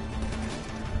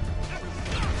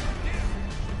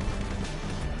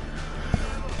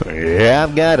 Yeah,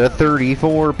 I've got a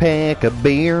 34 pack of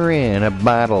beer and a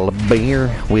bottle of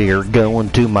beer. We're going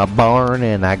to my barn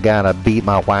and I gotta beat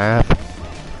my wife.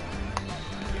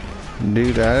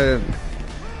 Dude,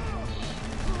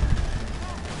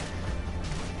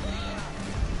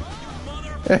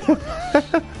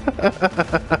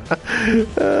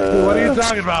 What are you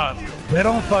talking about? They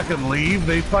don't fucking leave,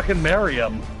 they fucking marry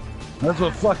him. That's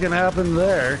what fucking happened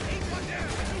there.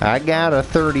 I got a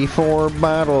 34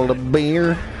 bottle of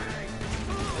beer.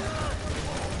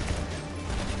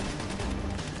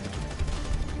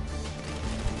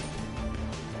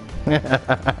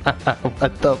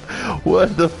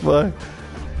 What the fuck?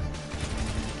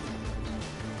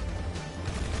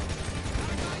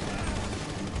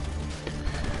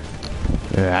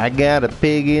 I got a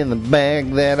pig in the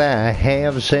bag that I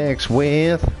have sex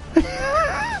with.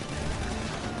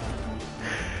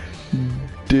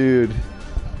 Dude,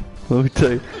 let me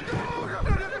tell you.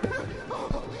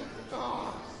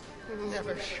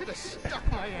 Never should have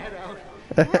stuck my head out.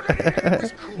 It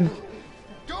was cool.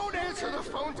 Don't answer the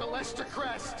phone to Lester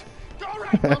Crest. All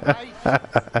right, all right.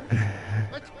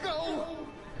 Let's go.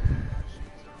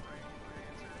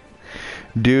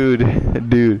 Dude,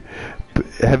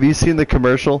 have you seen the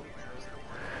commercial?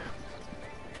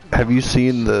 Have you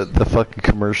seen the fucking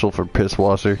commercial for Piss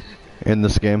Washer in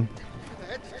this game?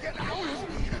 Let's get out.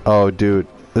 Oh, dude,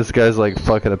 this guy's like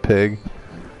fucking a pig.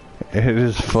 It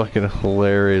is fucking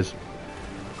hilarious.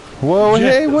 Whoa,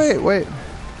 hey, wait.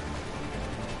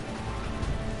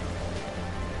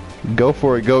 Go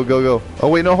for it, go. Oh,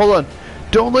 wait, no, hold on.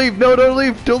 Don't leave, no, don't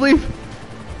leave.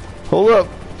 Hold up.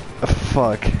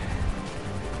 Fuck.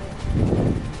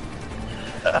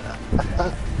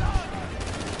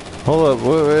 Hold up,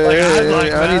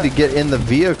 wait, I need to get in the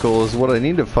vehicle is what I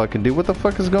need to fucking do. What the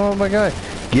fuck is going on with my guy?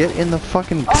 Get in the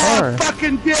fucking car. I'm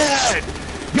fucking dead!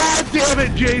 God damn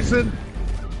it, Jason!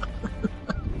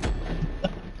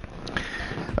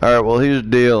 Alright, well here's the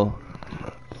deal.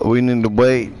 We need to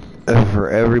wait for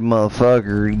every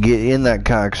motherfucker to get in that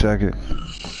cocksucker.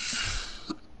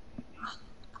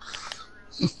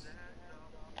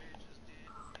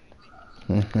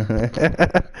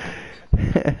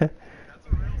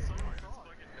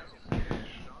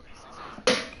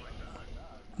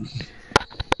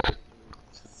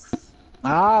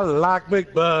 I like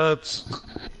big butts.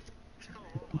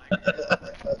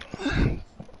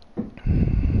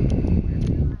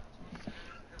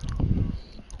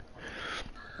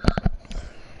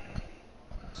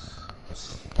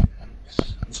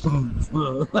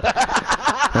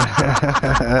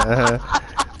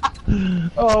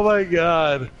 Oh my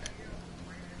god.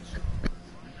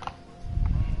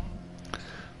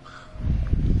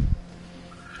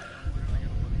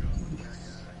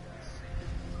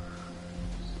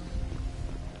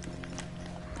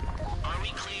 Are we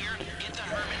clear? Get the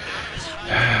hermit out of his hut.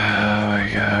 Oh my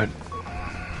god.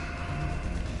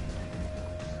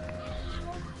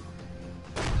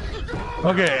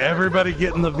 Okay, everybody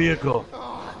get in the vehicle.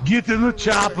 Get in the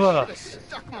chopper.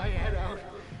 Stuck my head out.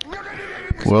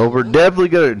 Well, we're definitely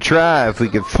gonna try if we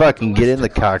can fucking get in the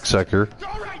cocksucker.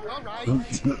 All right.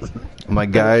 My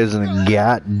guy is a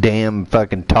goddamn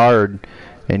fucking tard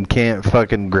and can't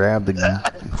fucking grab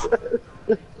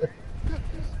the.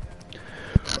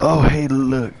 Oh, hey,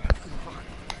 look.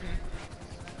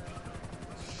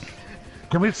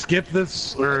 Can we skip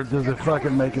this, or does it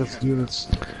fucking make us do this?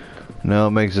 No,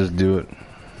 it makes us do it.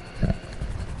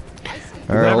 Is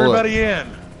All right, hold up. everybody in?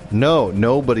 No,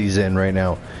 nobody's in right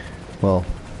now. Well,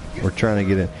 we're trying to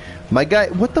get in. My guy,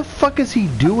 what the fuck is he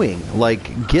doing?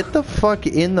 Like, get the fuck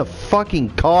in the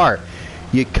fucking car.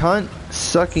 You cunt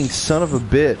sucking son of a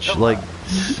bitch. Like,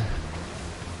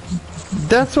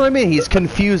 that's what I mean. He's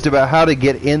confused about how to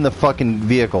get in the fucking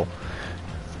vehicle.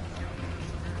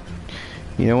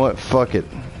 You know what? Fuck it.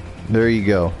 There you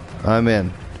go. I'm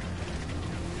in.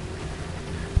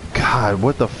 God,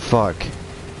 what the fuck?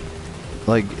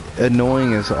 Like,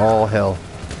 annoying as all hell.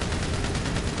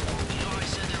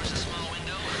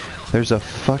 There's a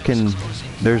fucking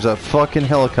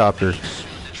helicopter.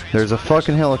 There's a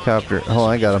fucking helicopter. Hold on,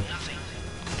 I got him.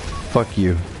 Fuck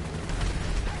you.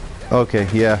 Okay,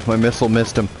 yeah, my missile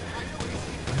missed him.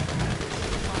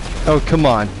 Oh, come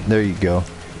on. There you go.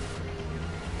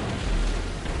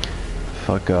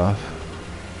 Fuck off.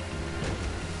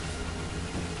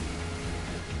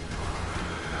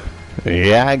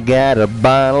 Yeah, I got a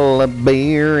bottle of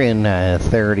beer in a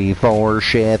 34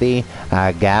 Chevy.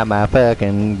 I got my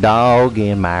fucking dog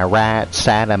in my right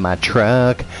side of my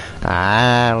truck.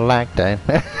 I like to,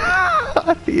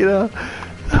 you know.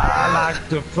 I like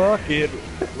to fuck it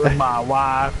when my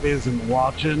wife isn't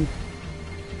watching.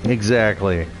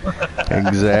 Exactly.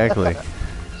 Exactly.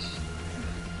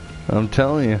 I'm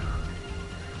telling you.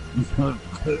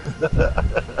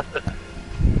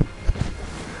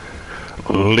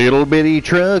 Little bitty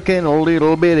truck and a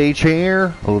little bitty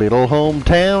chair, a little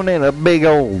hometown and a big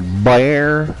old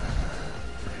bear.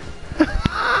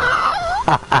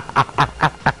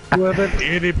 With an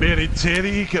itty bitty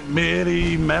titty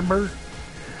committee member.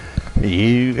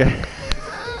 You.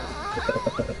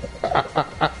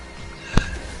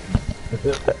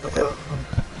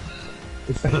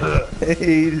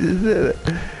 He just did it.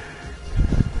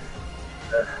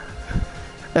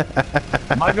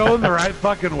 Am I going the right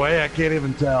fucking way? I can't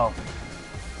even tell.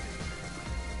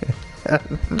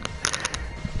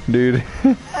 Dude.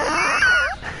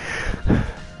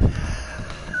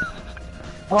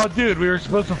 Oh, dude, we were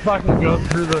supposed to fucking go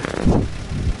through the.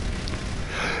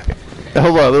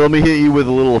 Hold on, let me hit you with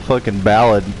a little fucking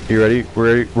ballad. You ready?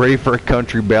 Ready for a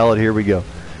country ballad? Here we go.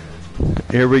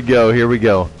 Here we go. Here we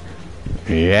go.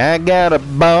 Yeah, I got a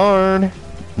barn.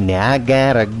 Now I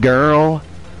got a girl.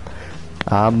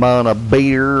 I'm gonna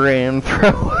beat her and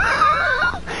throw.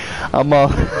 I'm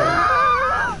on.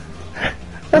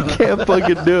 I can't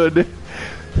fucking do it. Dude.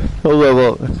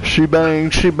 Hold on. She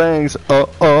bangs.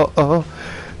 Oh.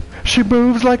 She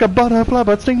moves like a butterfly,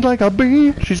 but stings like a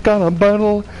bee. She's got a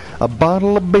bottle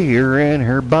of beer in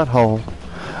her butthole.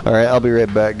 All right, I'll be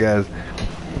right back, guys.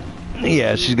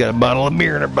 Yeah, she's got a bottle of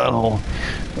beer in her butthole.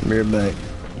 I'll be right back.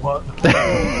 What?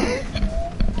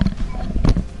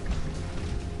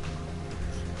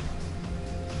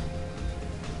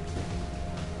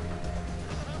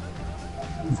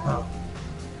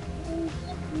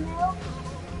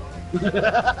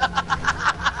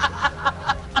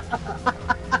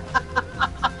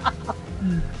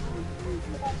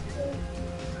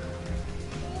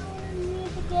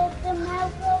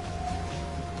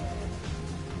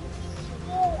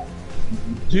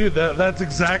 Dude, that's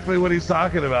exactly what he's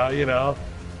talking about, you know.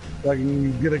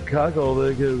 Fucking get a cuckold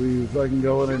that could be fucking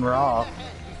going in raw.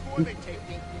 Before they take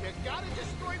me, you gotta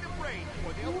destroy the brain,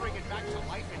 or they'll bring it back to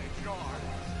life in a jar.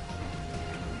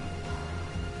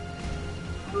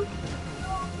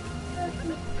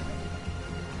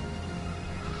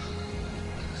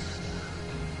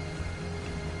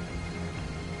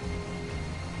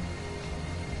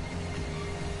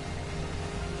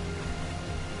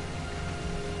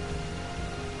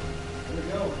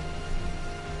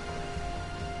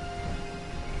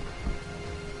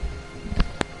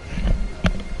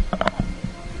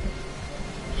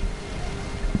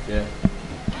 Yeah.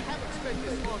 I haven't spent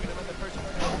this long in another person's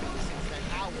company since that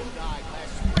owl died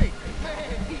last spring.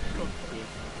 Man, he cooked it.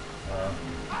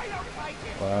 I don't like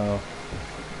it. Wow.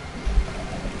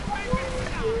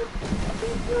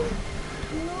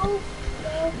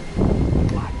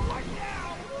 What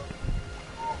now?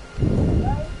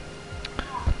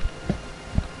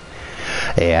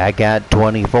 Yeah, I got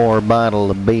 24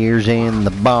 bottles of beers in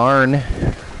the barn.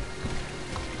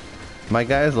 My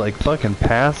guy's like fucking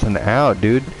passing out,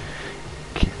 dude.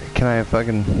 Can I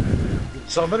fucking...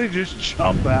 Somebody just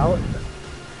jump out.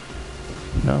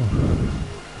 No.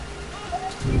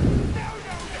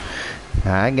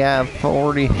 I got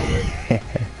 40...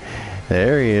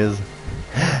 There he is.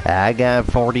 I got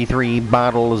 43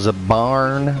 bottles of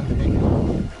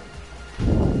barn.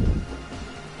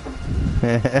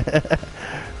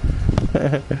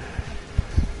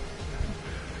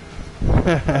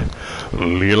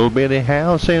 Little bitty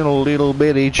house and a little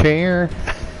bitty chair.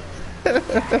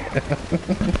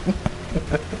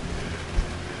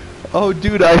 Oh,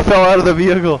 dude, I fell out of the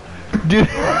vehicle. Dude,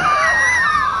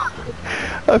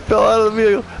 I fell out of the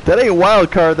vehicle. That ain't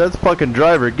wild card, that's fucking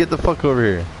driver. Get the fuck over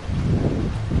here.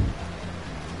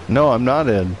 No, I'm not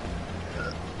in.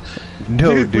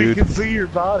 No, Dude, we dude. can see your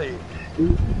body.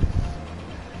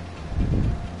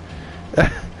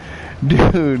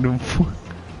 Dude.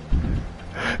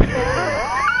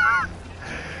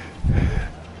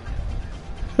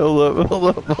 Hold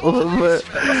up.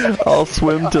 I'll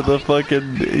swim to the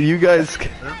fucking... You guys...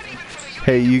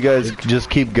 Hey, you guys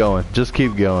just keep going. Just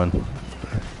keep going.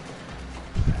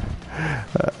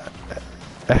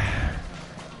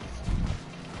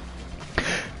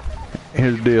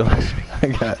 Here's the deal. I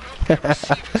got...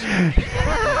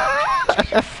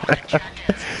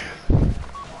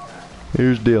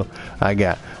 Here's the deal. I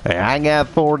got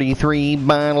 43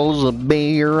 bottles of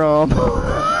beer on.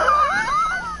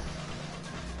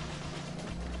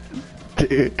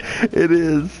 Dude, it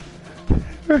is.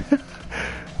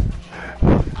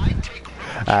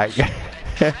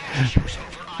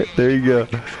 There you go.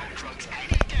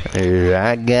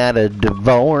 I got a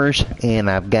divorce, and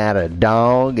I've got a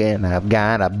dog, and I've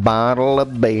got a bottle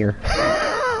of beer.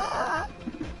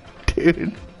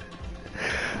 Dude.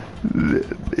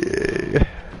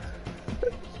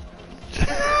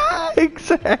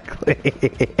 Exactly.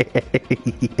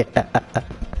 Yeah.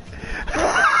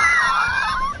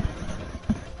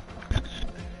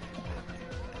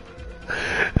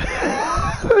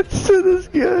 Shit is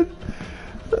good.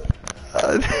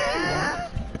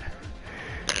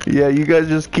 Yeah, you guys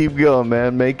just keep going,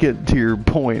 man. Make it to your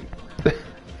point. Wilson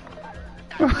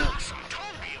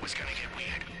told me it was gonna get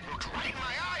weird. Looked right in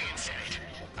my eye and said it.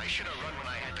 I should have run when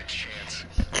I had the chance.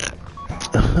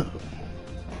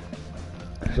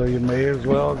 So you may as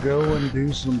well go and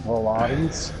do some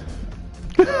Pilates.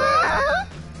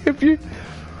 If you...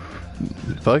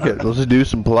 Fuck it. Let's just do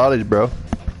some Pilates, bro.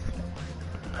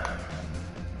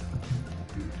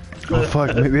 Oh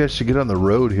fuck, maybe I should get on the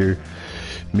road here.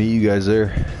 Meet you guys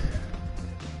there.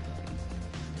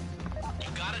 You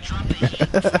gotta drop the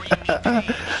heat before you meet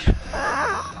Paige.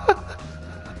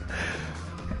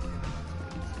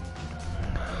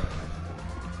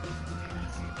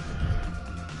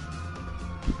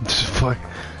 Fuck.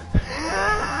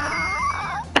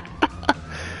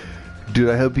 Dude,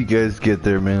 I hope you guys get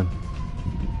there, man.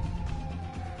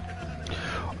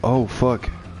 Oh fuck.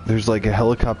 There's like a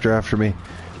helicopter after me.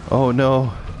 Oh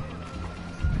no.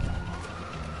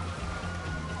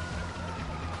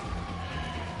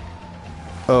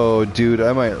 Oh dude,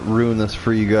 I might ruin this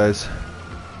for you guys.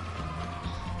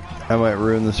 I might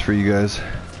ruin this for you guys.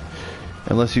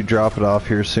 Unless you drop it off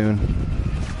here soon.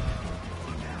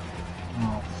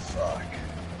 Oh, fuck.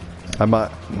 I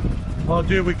might. Oh,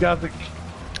 dude, we got the...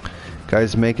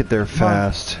 Guys, make it there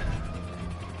fast.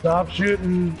 Stop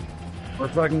shooting. We're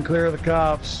fucking clear of the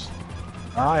cops.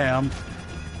 I am.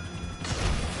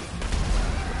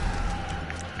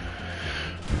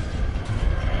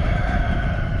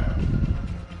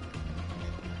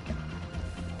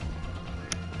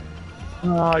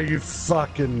 Oh, you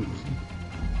fucking...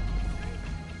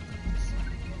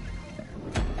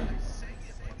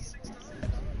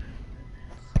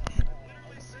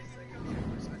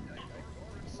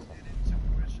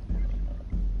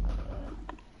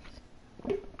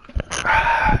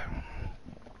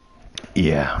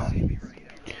 Yeah.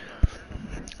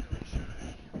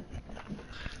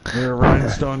 You're a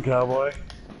rhinestone cowboy.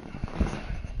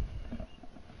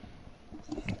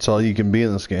 It's all you can be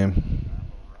in this game.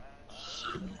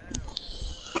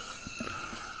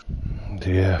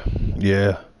 Yeah.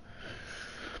 Yeah.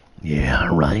 Yeah,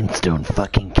 rhinestone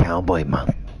fucking cowboy,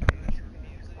 man.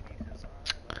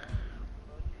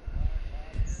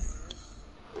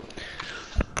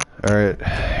 Alright,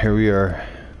 here we are.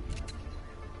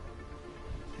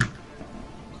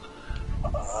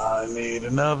 I need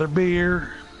another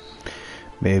beer.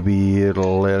 Maybe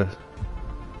it'll let us.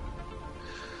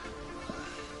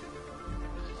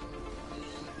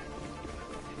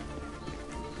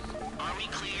 Are we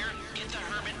clear? Get the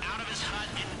hermit out of his hut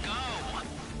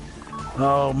and go.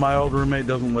 Oh, my old roommate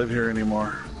doesn't live here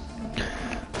anymore.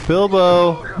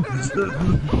 Bilbo! Never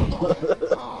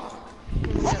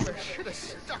should have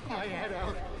stuck my head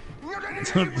out.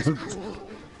 It was cool.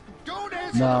 Don't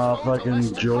answer Nah, the phone fucking unless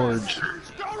the George.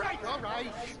 press- All right, all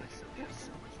right.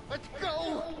 Let's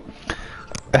go.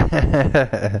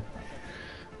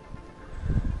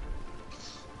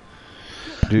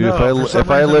 Dude, No, for some if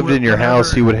I reason, lived in your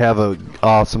house, whenever- he would have an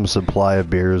awesome supply of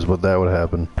beer. Is what that would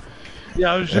happen.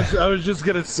 Yeah, I was just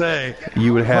gonna say.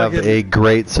 You would have Fucking- a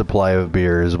great supply of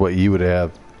beer. Is what you would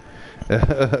have.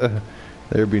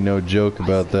 There'd be no joke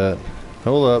about that.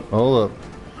 Hold up, hold up.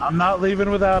 I'm not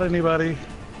leaving without anybody.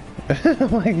 Oh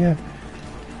my god.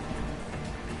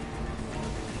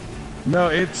 No,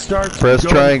 it starts. Press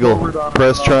going triangle. forward on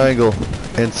Press our own. triangle,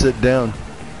 and sit down.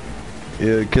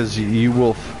 Yeah, because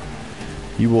you'll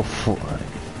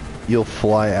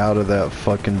fly out of that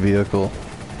fucking vehicle,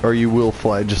 or you will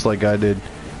fly just like I did.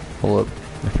 Hold up,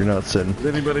 if you're not sitting. Is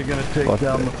anybody gonna take Fuck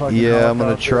down that. the fucking? Yeah, I'm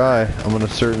gonna helicopter? try. I'm gonna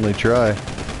certainly try.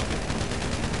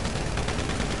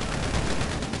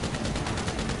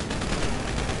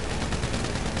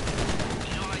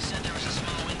 You know I said there was a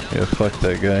small window? Yeah, fuck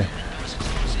that guy. That was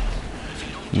closing. If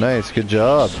you don't Nice, good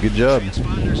job, good job.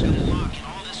 transponders and lock, and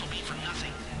all this will be for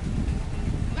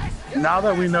nothing. Now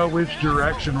that we know which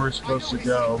direction we're supposed to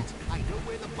go, I know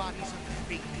where the bodies are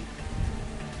buried.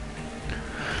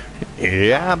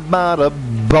 Yeah, I bought a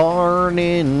barn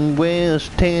in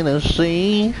West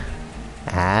Tennessee.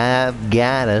 I've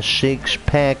got a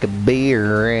 6-pack of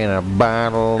beer and a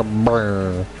bottle of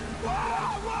bourbon.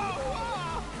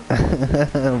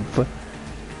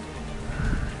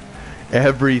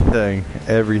 Everything.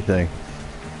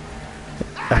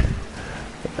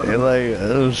 Like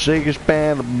a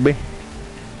 6-pack of beer.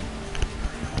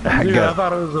 dude, I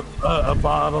thought it was a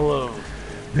bottle of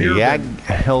beer. Yeah, bin.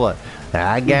 hold on.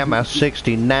 I got my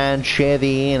 69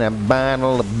 Chevy and a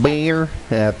bottle of beer.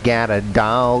 I've got a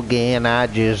dog and I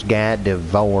just got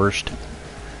divorced.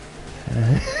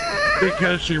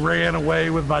 Because she ran away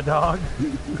with my dog.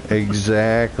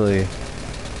 Exactly.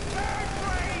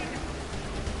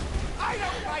 I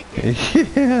don't like it.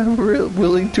 Yeah,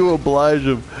 willing to oblige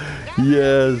him.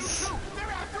 Yes. They're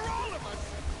after all of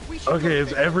us. We should Okay,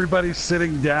 is everybody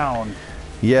sitting down?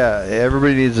 Yeah,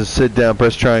 everybody needs to sit down.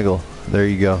 Press triangle. There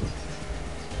you go.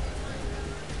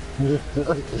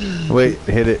 Wait,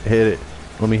 hit it.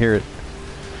 Let me hear it.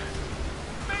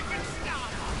 make it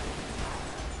stop.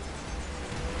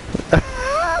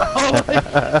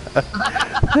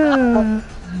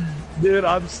 Dude,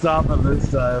 I'm stopping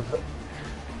this time.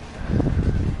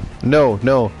 No,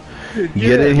 no. Dude,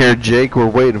 Get in here, Jake. We're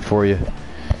waiting for you.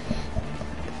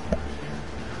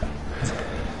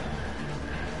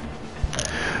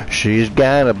 She's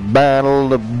got a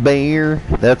bottle of beer.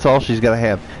 That's all she's got to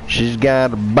have. She's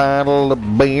got a bottle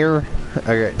of beer.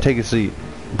 Okay, take a seat.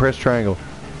 Press triangle.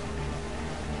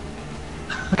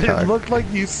 It looked like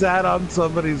you sat on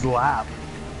somebody's lap.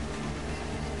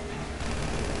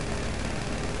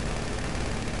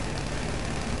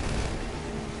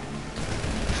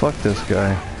 Fuck this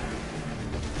guy.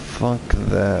 Fuck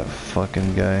that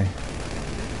fucking guy.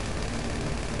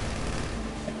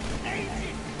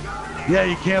 Yeah,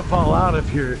 you can't fall out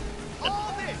if you're...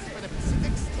 All this for the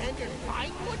Pacific Standard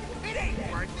Vinewood? It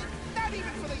ain't worth it. Not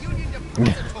even for the Union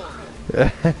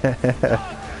Depository.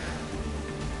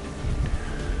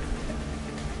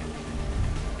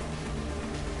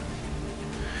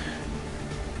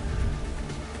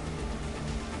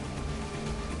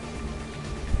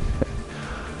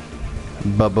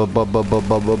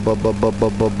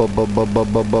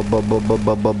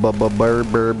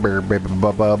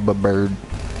 Bird.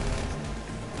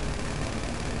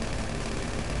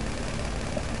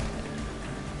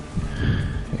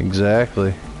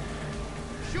 Exactly.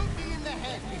 Shoot me in the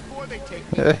head before they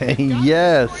take me.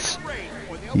 Yes.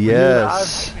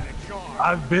 Yes.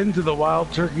 I've been to the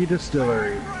Wild Turkey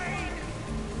Distillery.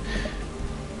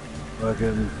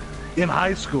 Fucking... in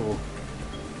high school.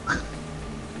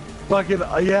 Fucking,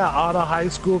 yeah, on a high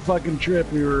school fucking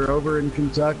trip, we were over in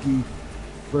Kentucky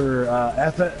for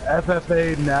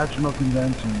FFA National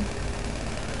Convention.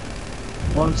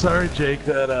 Well, I'm sorry, Jake,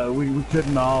 that we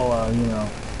couldn't all, you know,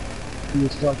 be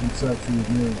as fucking sexy as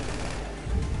me.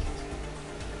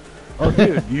 Oh,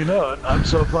 dude, you know it. I'm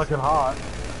so fucking hot.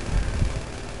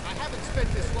 I haven't spent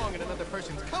this long in another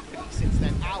person's company since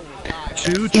that owl died.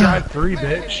 2, try 3,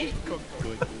 bitch.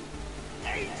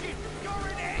 Agent! You're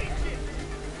an agent!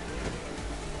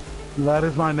 That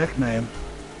is my nickname.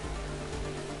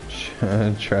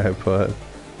 Tripod.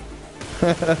 You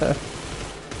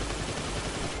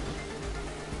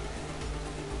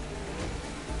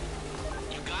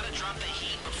gotta drop the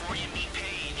heat before you meet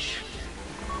Paige.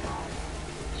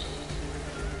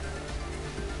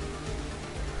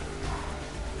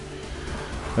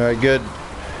 Alright, good.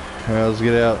 Alright, let's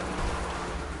get out.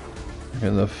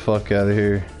 Get the fuck out of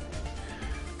here.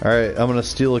 Alright, I'm gonna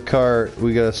steal a car.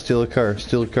 We gotta steal a car.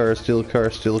 Steal a car, steal a car,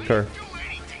 steal a car.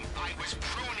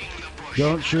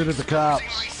 Don't shoot at the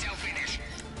cops.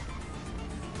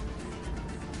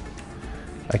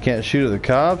 I can't shoot at the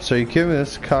cops? Are you kidding me?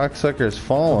 This cocksucker is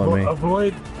following me.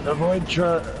 Avoid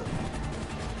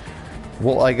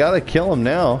Well, I gotta kill him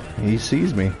now. He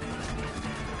sees me.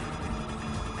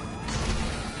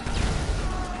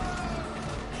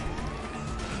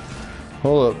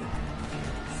 Hold up.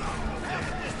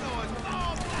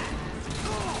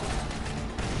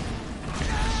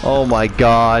 Oh my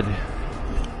god.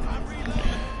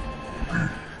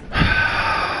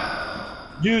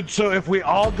 Dude, so if we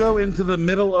all go into the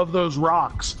middle of those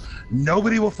rocks,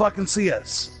 nobody will fucking see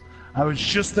us. I was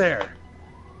just there.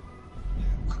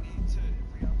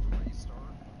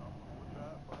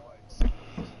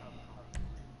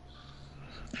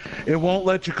 It won't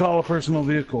let you call a personal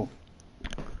vehicle.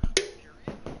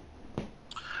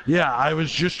 Yeah, I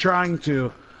was just trying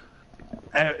to.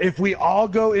 If we all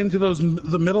go into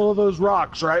the middle of those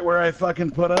rocks, right where I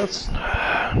fucking put us,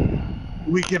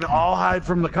 we can all hide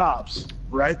from the cops.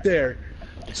 Right there.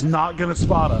 It's not gonna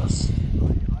spot us.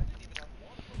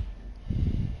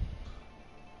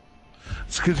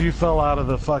 It's because you fell out of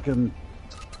the fucking...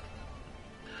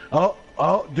 Oh,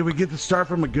 did we get to start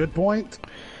from a good point?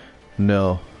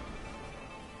 No.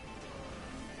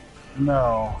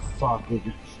 No. Fuck. Are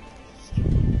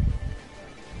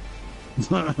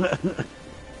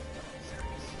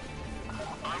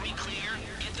we clear?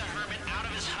 Get the hermit out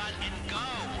of his hut and go!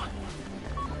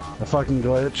 A fucking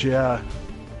glitch, yeah.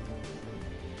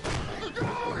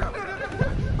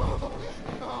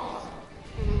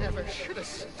 Never should have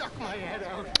stuck my head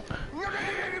out.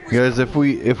 Guys, if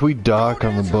we dock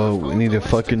on the boat, we need to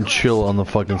fucking chill on the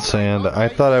fucking sand. I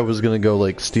thought I was gonna go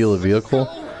like steal a vehicle.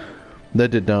 That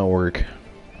did not work.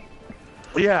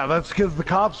 Yeah, that's because the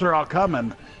cops are all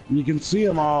coming. You can see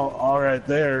them all right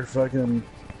there, fucking...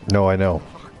 No, I know.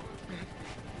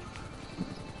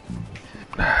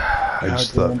 I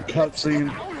just thought...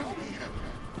 Cutscene.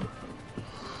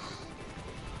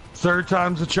 Third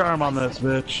time's a charm on this,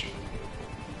 bitch.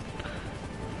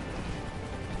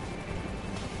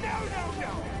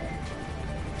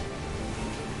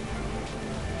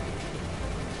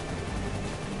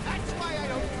 That's why I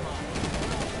don't drive.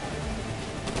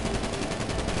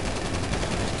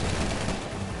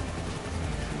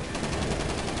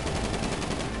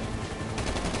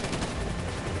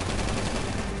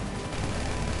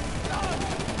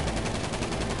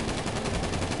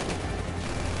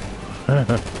 You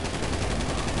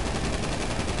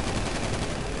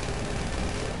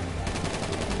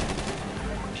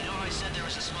know, I said there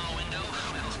was a small window.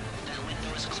 Well, that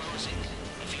window is closing.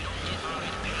 If you don't get on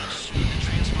it, bitch, the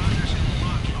transponder's gonna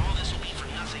lock, and all this will be for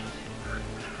nothing.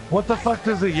 What the fuck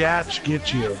does a yatch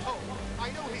get you? Oh, I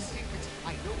know his secrets.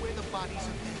 I know where the bodies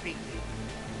are buried.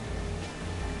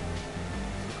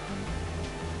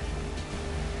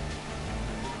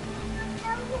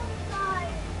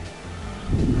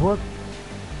 What?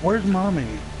 Where's mommy?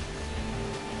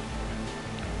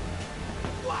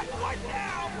 What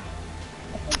now?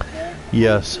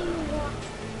 Yes.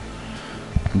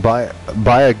 Buy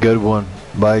a good one.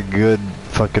 Buy a good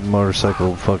fucking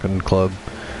motorcycle fucking club.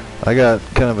 I got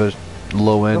kind of a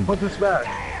low Don't end. put this back.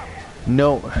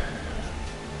 No.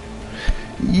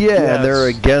 Yeah, Yes. they're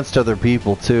against other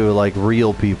people too, like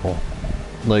real people.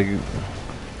 Like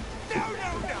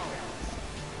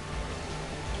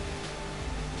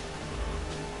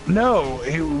No,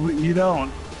 you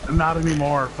don't. Not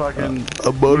anymore. Fucking.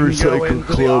 a motorcycle you can go into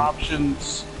the club.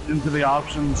 options, into the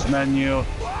options menu,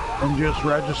 and just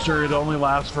register. It only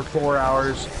lasts for 4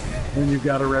 hours, then you've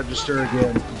got to register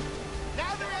again.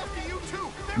 Now they're after you too.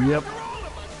 They're Yep. after all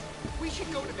of us. We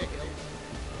should go to the hill.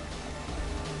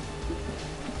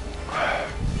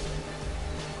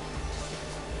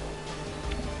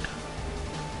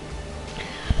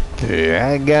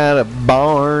 I got a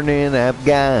barn and I've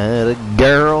got a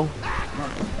girl.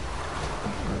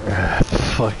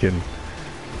 Fucking.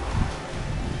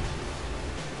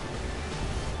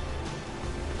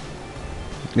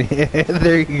 Yeah,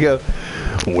 there you go.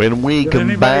 When we Did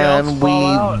anybody else combine, fall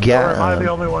out, we've or am I the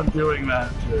got. only one doing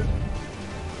that shit?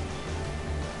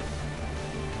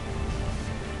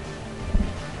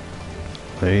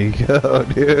 There you go,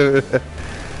 dude.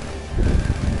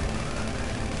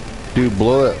 Dude,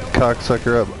 blow that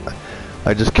cocksucker up.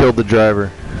 I just killed the driver.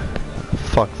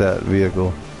 Fuck that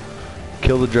vehicle.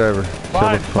 Kill the driver. Kill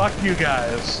Fine, the fuck you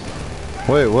guys.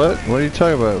 Wait, what? What are you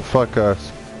talking about? Fuck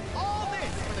us. All this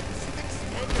for the Pacific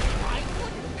Standard Line?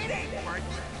 It ain't worth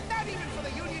it. Not even for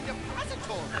the Union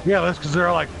Depository. Yeah, that's because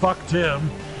they're like, fuck Tim.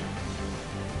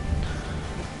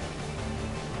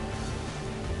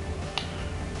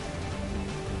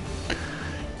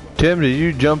 Tim, did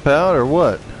you jump out or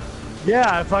what?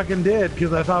 Yeah, I fucking did,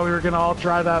 because I thought we were going to all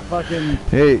try that fucking...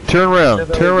 Hey, turn around. Yeah,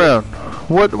 that Turn was around.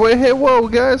 What? Wait, hey, whoa,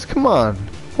 guys, come on.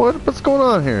 What's going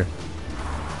on here?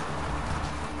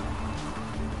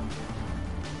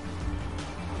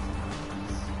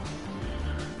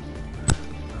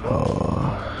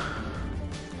 Oh.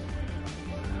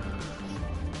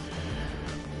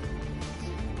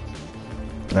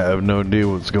 I have no idea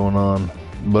what's going on,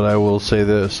 but I will say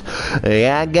this. Hey,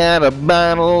 I got a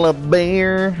bottle of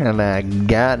beer, and I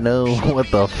got no... What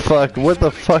the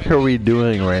fuck are we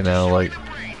doing right now? Like,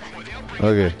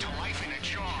 okay.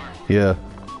 Yeah.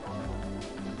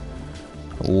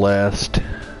 Last.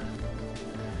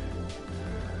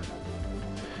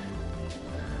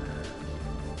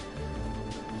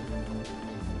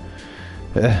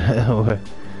 The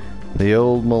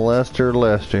old molester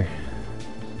Lester.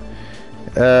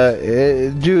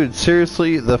 Dude,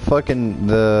 seriously, the fucking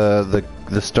the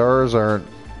stars aren't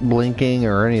blinking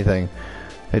or anything.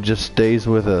 It just stays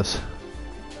with us.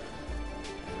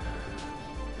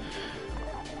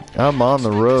 I'm on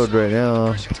the road right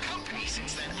now.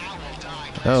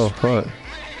 Oh, fuck.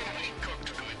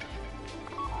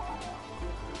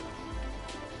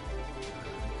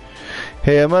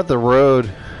 Hey, I'm at the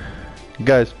road.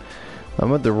 Guys,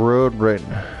 I'm at the road right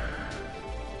now.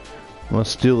 I'm gonna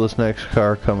steal this next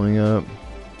car coming up.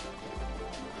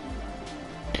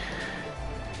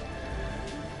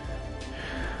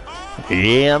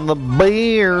 In the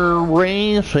beer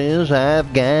races,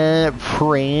 I've got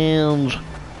friends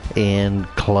in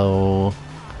clothes.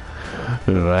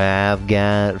 I've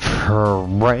got friends.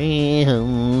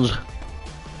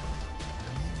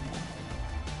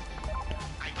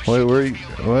 Wait, where you,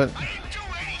 what?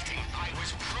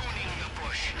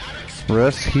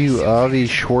 Rescue Audi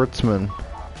Schwartzman.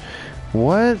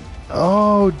 What?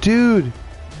 Oh, dude.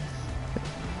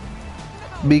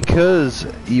 Because,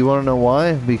 you wanna know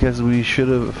why? Because we should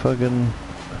have fucking...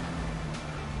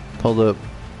 Hold up.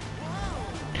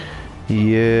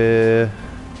 Yeah.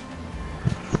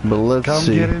 But let's Come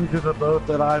see. get into the boat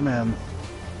that I'm in.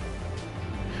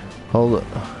 Hold up.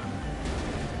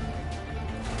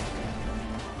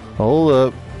 Hold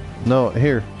up. No,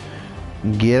 here.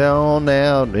 Get on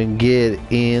out and get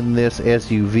in this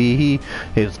SUV.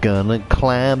 It's gonna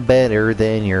climb better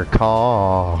than your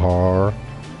car.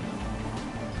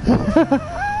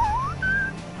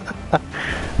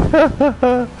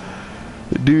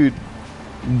 Dude,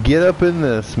 Get up in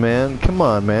this, man. Come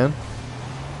on, man.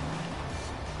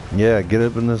 Yeah, get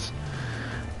up in this.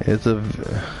 It's a...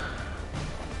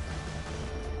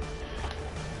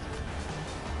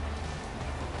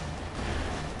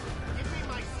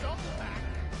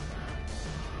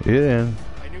 Yeah.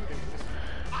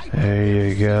 There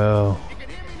you go.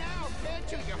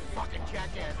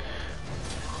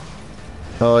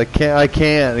 Oh, I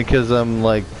can't because I'm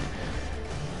like...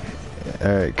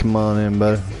 Alright, come on in,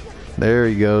 bud. There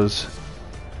he goes.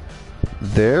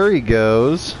 There he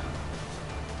goes.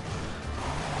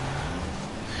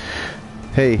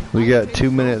 Hey, we got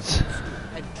 2 minutes.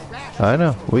 I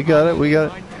know. We got it. We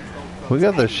got it. We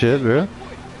got this shit, bro.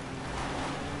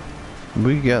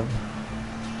 We got...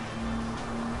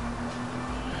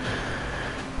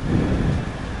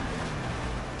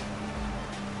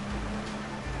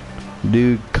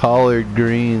 Dude, collard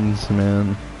greens,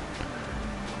 man.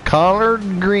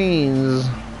 Collard greens.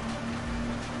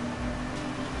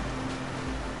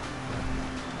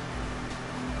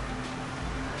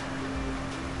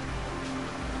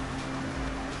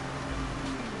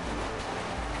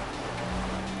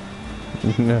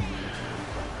 That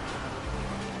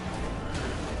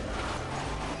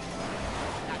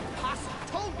possum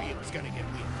told me it was gonna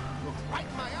get me. Looked right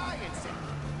in my eye and said,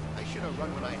 I should have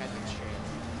run when I had the chance.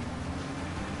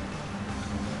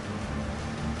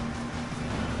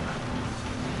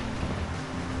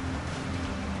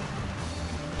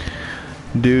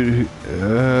 Dude,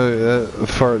 that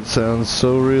fart sounds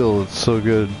so real. It's so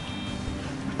good.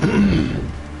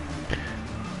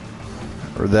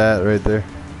 Or that right there.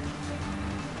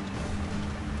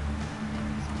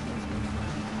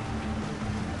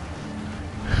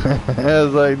 I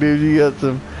was like, dude, you got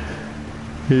some.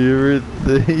 You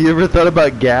ever thought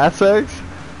about gas X?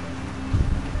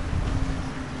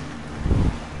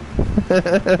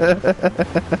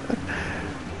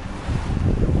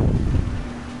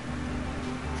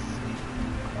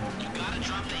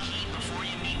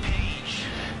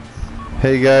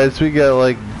 Hey guys, we got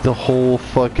like the whole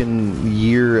fucking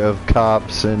year of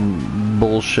cops and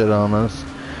bullshit on us.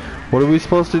 What are we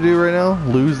supposed to do right now?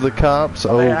 Lose the cops?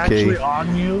 Are they Okay. actually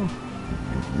on you?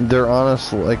 They're on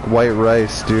us like white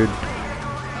rice, dude.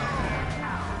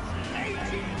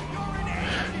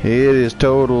 It is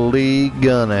totally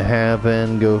gonna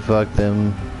happen. Go fuck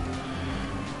them.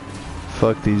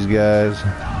 Fuck these guys.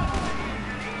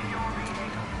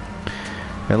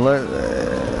 And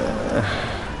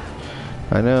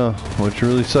I know, which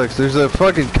really sucks. There's a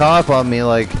fucking cop on me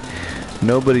like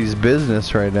nobody's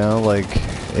business right now. Like,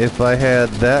 if I had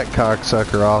that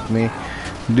cocksucker off me,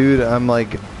 dude, I'm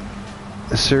like,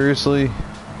 seriously?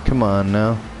 Come on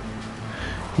now.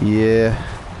 Yeah.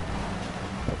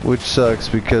 Which sucks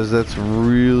because that's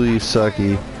really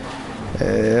sucky.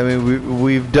 I mean,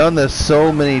 we've done this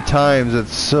so many times,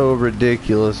 it's so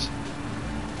ridiculous.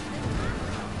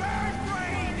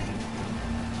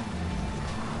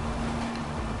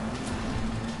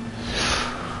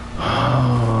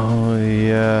 Oh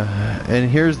yeah, and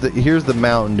here's the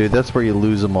mountain, dude. That's where you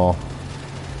lose them all.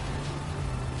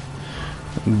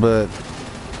 But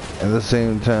at the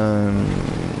same time,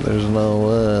 there's no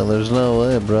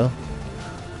way, bro.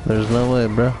 There's no way,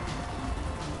 bro.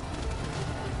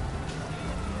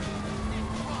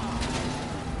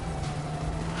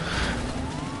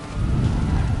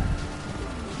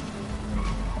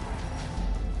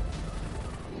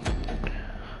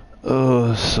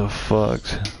 Oh, so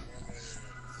fucked.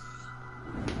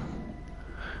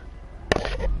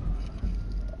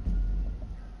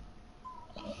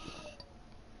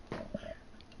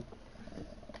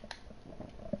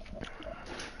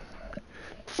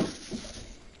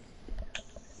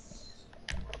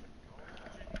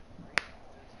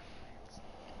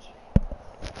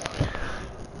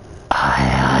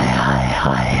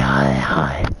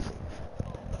 Hi.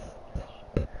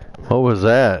 What was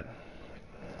that?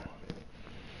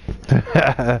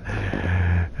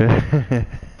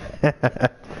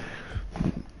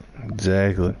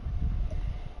 Exactly.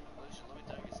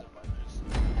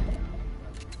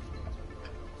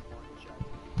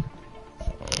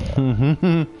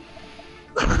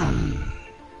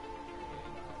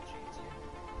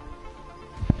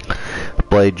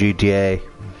 Play GTA.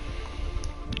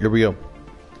 Here we go.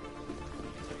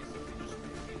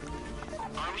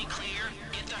 Are we clear?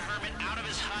 Get the hermit out of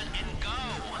his hut and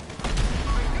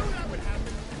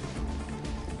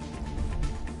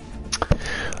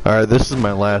go. Alright, this is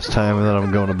my last time and then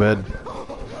I'm going to bed.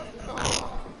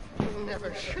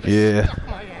 Yeah.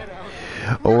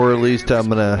 Or at least I'm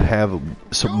gonna have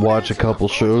watch a couple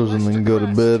shows and then go to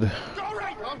bed. All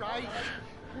right.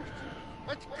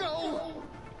 Let's go.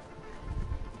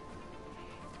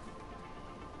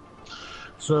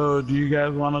 So, do you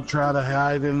guys want to try to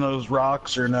hide in those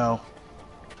rocks or no?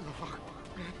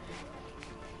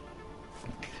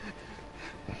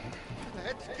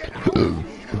 Let's get out of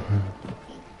here.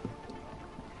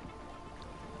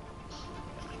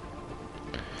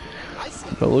 I see.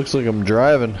 It looks like I'm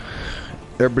driving.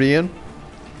 Everybody in?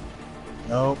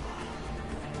 Nope.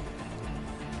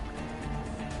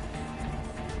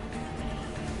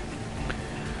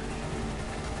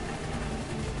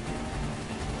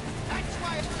 That's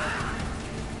why.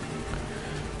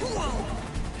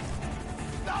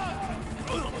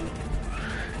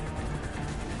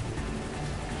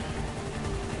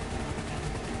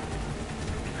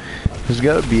 There's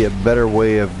got to be a better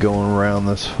way of going around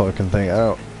this fucking thing. I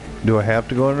don't. Do I have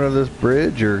to go under this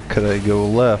bridge, or could I go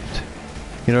left?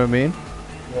 You know what I mean?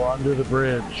 Go under the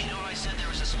bridge. You know I said there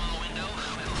was a small window?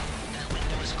 Well, that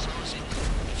window is closing.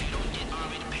 If you don't get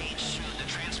Bobby to Page soon, the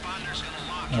transponder's gonna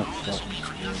lock, and all this will be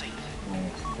for nothing.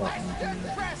 Lester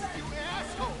Crest, you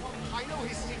asshole! I know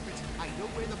his secrets. I know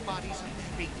where the bodies of the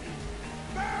baby.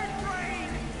 Bird brain!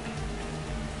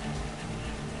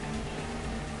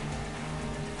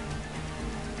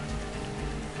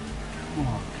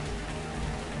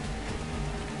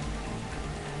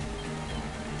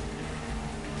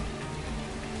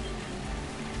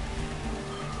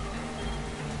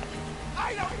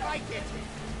 I don't like it!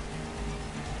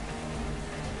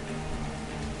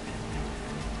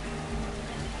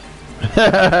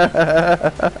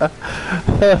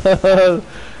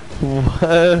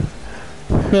 What?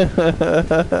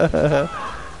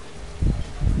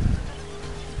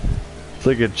 It's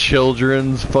like a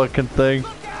children's fucking thing.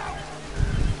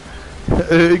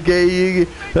 Okay,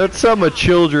 that's something a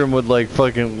children would like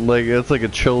fucking like. It's like a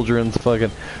children's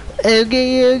fucking.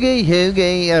 Okay,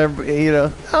 you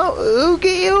know. Oh,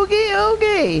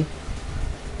 okay.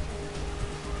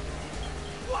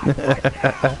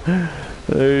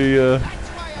 There you go. That's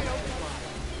why I don't fly.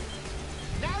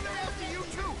 Now they're after you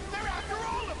too. They're after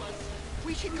all of us.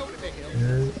 We should go to the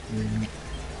hills.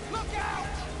 Look out!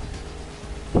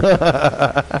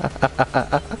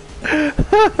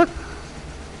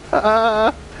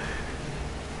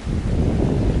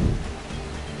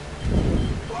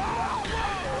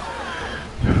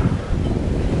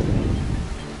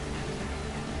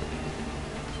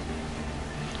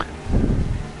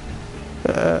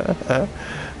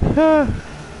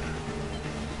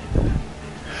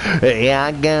 Hey,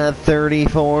 I got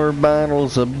 34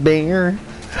 bottles of beer.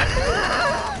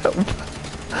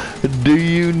 Do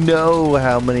you know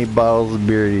how many bottles of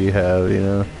beer do you have, you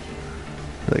know?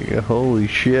 Like, holy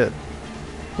shit.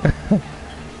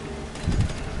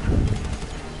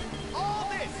 All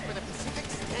this for the Pacific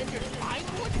Standard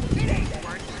Finewood? It ain't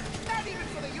worth it. Not even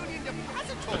for the Union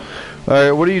Depository.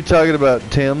 Alright, what are you talking about,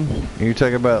 Tim? Are you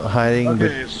talking about hiding?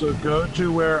 Okay, so go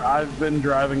to where I've been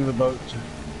driving the boat to.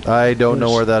 I don't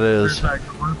know where that is. There's that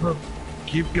group of,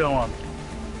 keep going,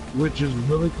 which is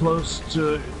really close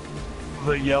to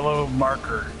the yellow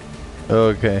marker.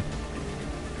 Okay.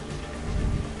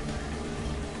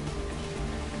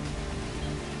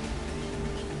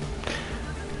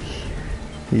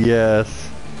 Yes.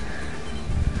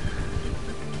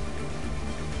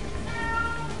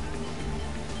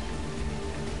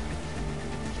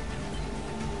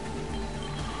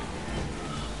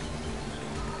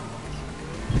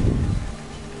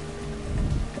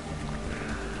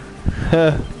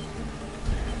 Shoot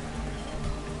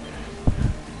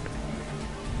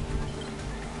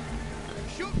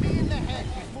me in the head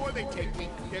before they take me.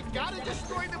 You gotta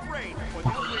destroy the brain, or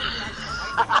they'll bring it back to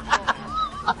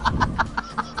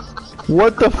life.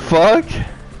 What the fuck?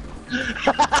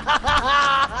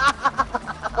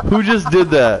 Who just did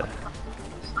that?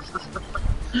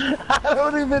 I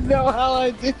don't even know how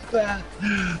I did that.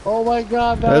 Oh my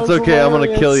god, that That's was okay, I'm gonna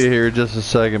hilarious. kill you here in just a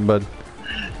second, bud.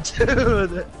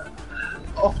 Dude.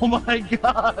 Oh my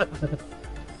god.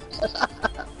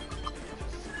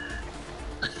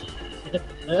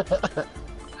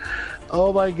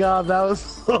 Oh my god, that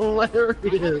was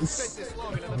hilarious. Spent this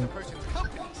long in another person's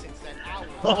company since that hour.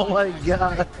 Oh my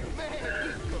god.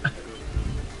 Man,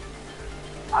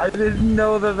 I didn't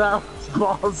know that that was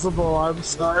possible. I'm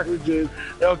sorry, dude.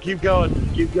 No, keep going.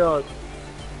 Keep going.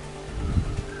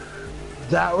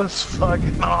 That was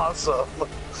fucking awesome.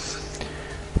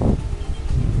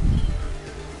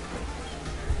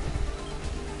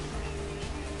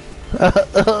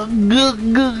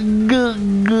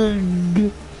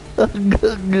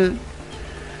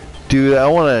 Dude, I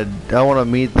wanna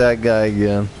meet that guy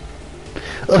again.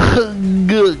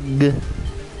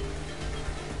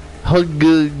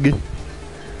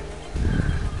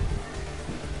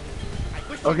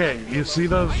 Okay, you see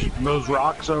those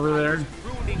rocks over there?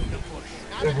 ruining the bush.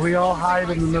 if we all hide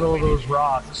in the middle of those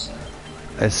rocks.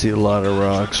 I see a lot of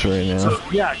rocks right now. So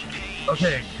yeah,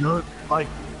 okay, go like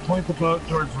point the boat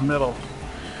towards the middle.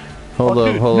 Hold Oh,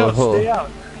 up, dude, hold no, up, hold stay up.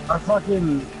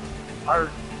 out.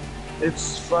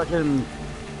 It's fucking.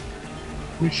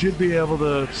 We should be able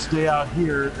to stay out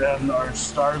here, and our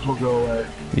stars will go away.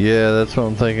 Yeah, that's what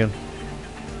I'm thinking.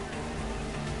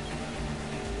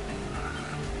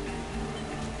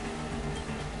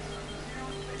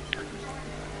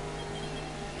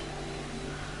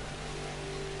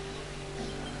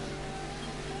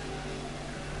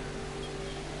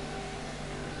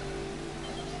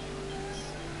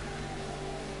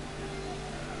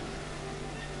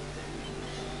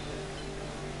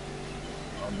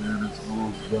 Oh, dude, it's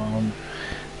almost done.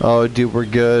 Oh, dude, we're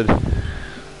good.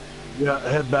 Yeah,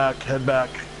 head back, head back.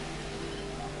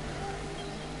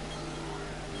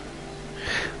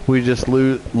 We just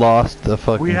lost the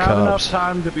fucking We have enough cops.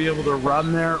 time to be able to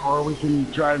run there, or we can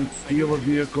try and steal a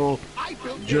vehicle.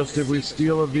 Just if we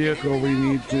steal a vehicle, we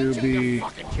need to be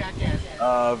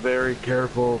very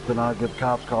careful to not get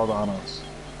cops called on us.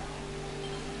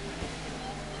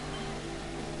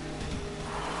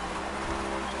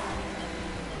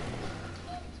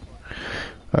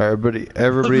 All right,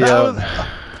 everybody That out. was-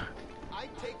 I'd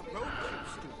take road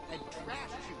juice and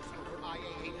trash juice over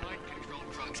IAA mind control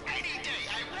drugs any day.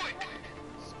 I would.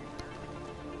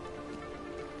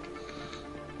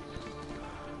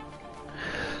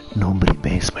 Nobody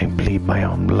makes me bleed my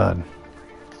own blood.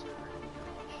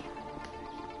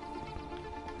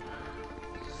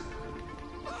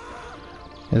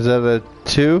 Is that a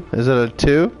 2? Is that a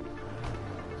 2?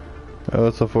 Oh,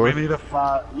 it's a 4. We need a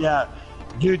 5. Yeah.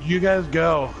 Dude, you guys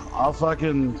go. I'll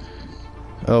fucking...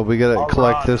 Oh, we gotta I'll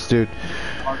collect rock. this dude.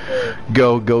 Okay.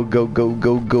 Go, go, go, go,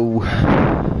 go, go.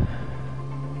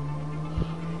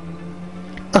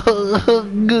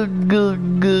 Good,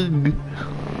 good, good.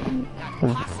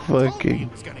 Fucking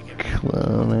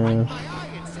clown ass. My eye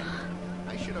insect.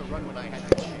 I should have run when I had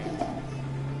the chance.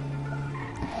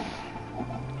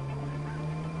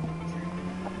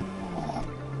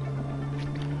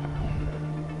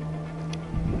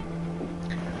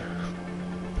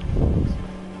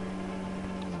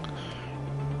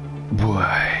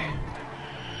 Boy.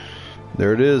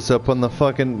 There it is, up on the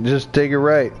fucking... Just take it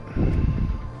right.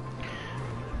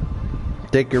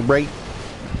 Take it right.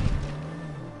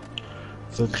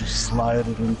 So just slide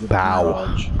it into the Bow.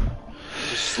 garage.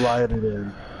 Just slide it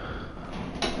in.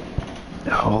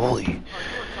 Holy.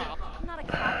 I'm not a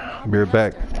cop. Be right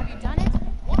back. Have you done it?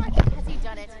 What? Has he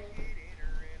done it?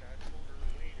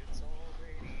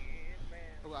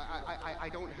 Well, I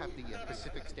don't have the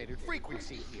Pacific Standard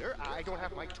Frequency here. I don't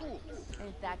have my tools.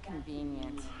 Ain't that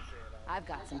convenient? I've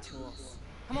got some tools.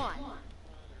 Come on.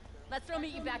 Let's throw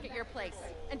meet you back at your place.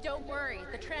 And don't worry,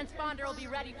 the transponder will be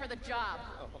ready for the job.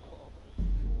 Oh, fuck.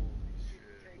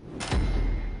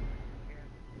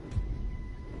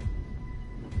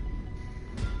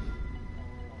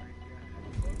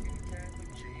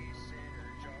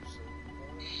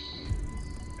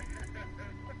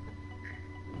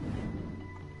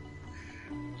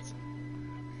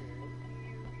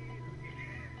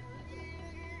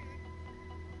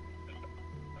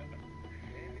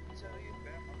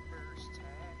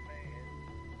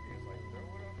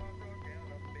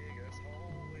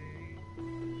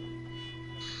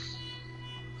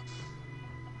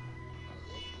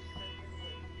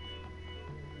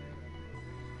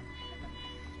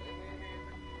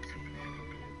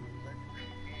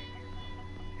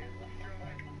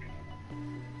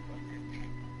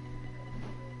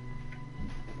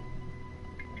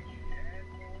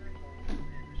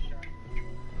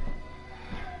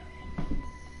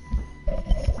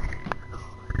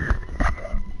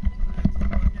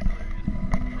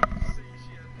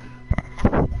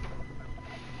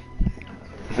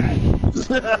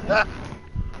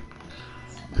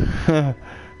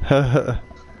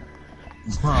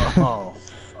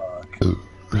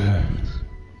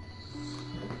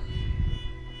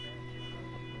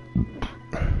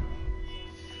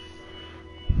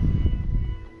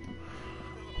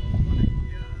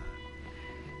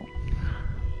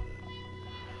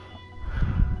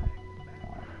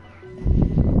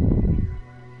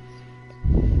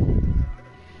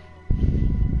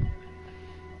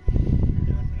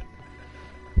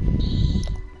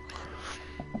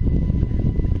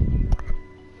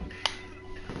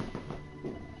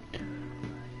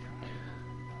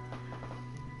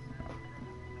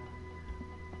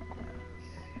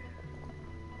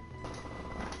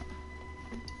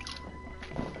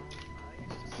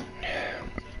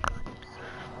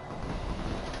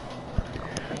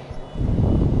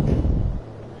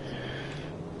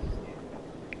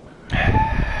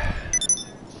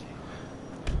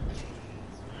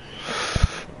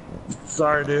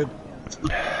 Sorry, dude.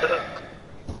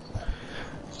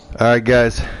 All right,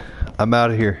 guys. I'm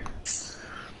out of here.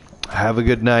 Have a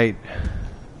good night.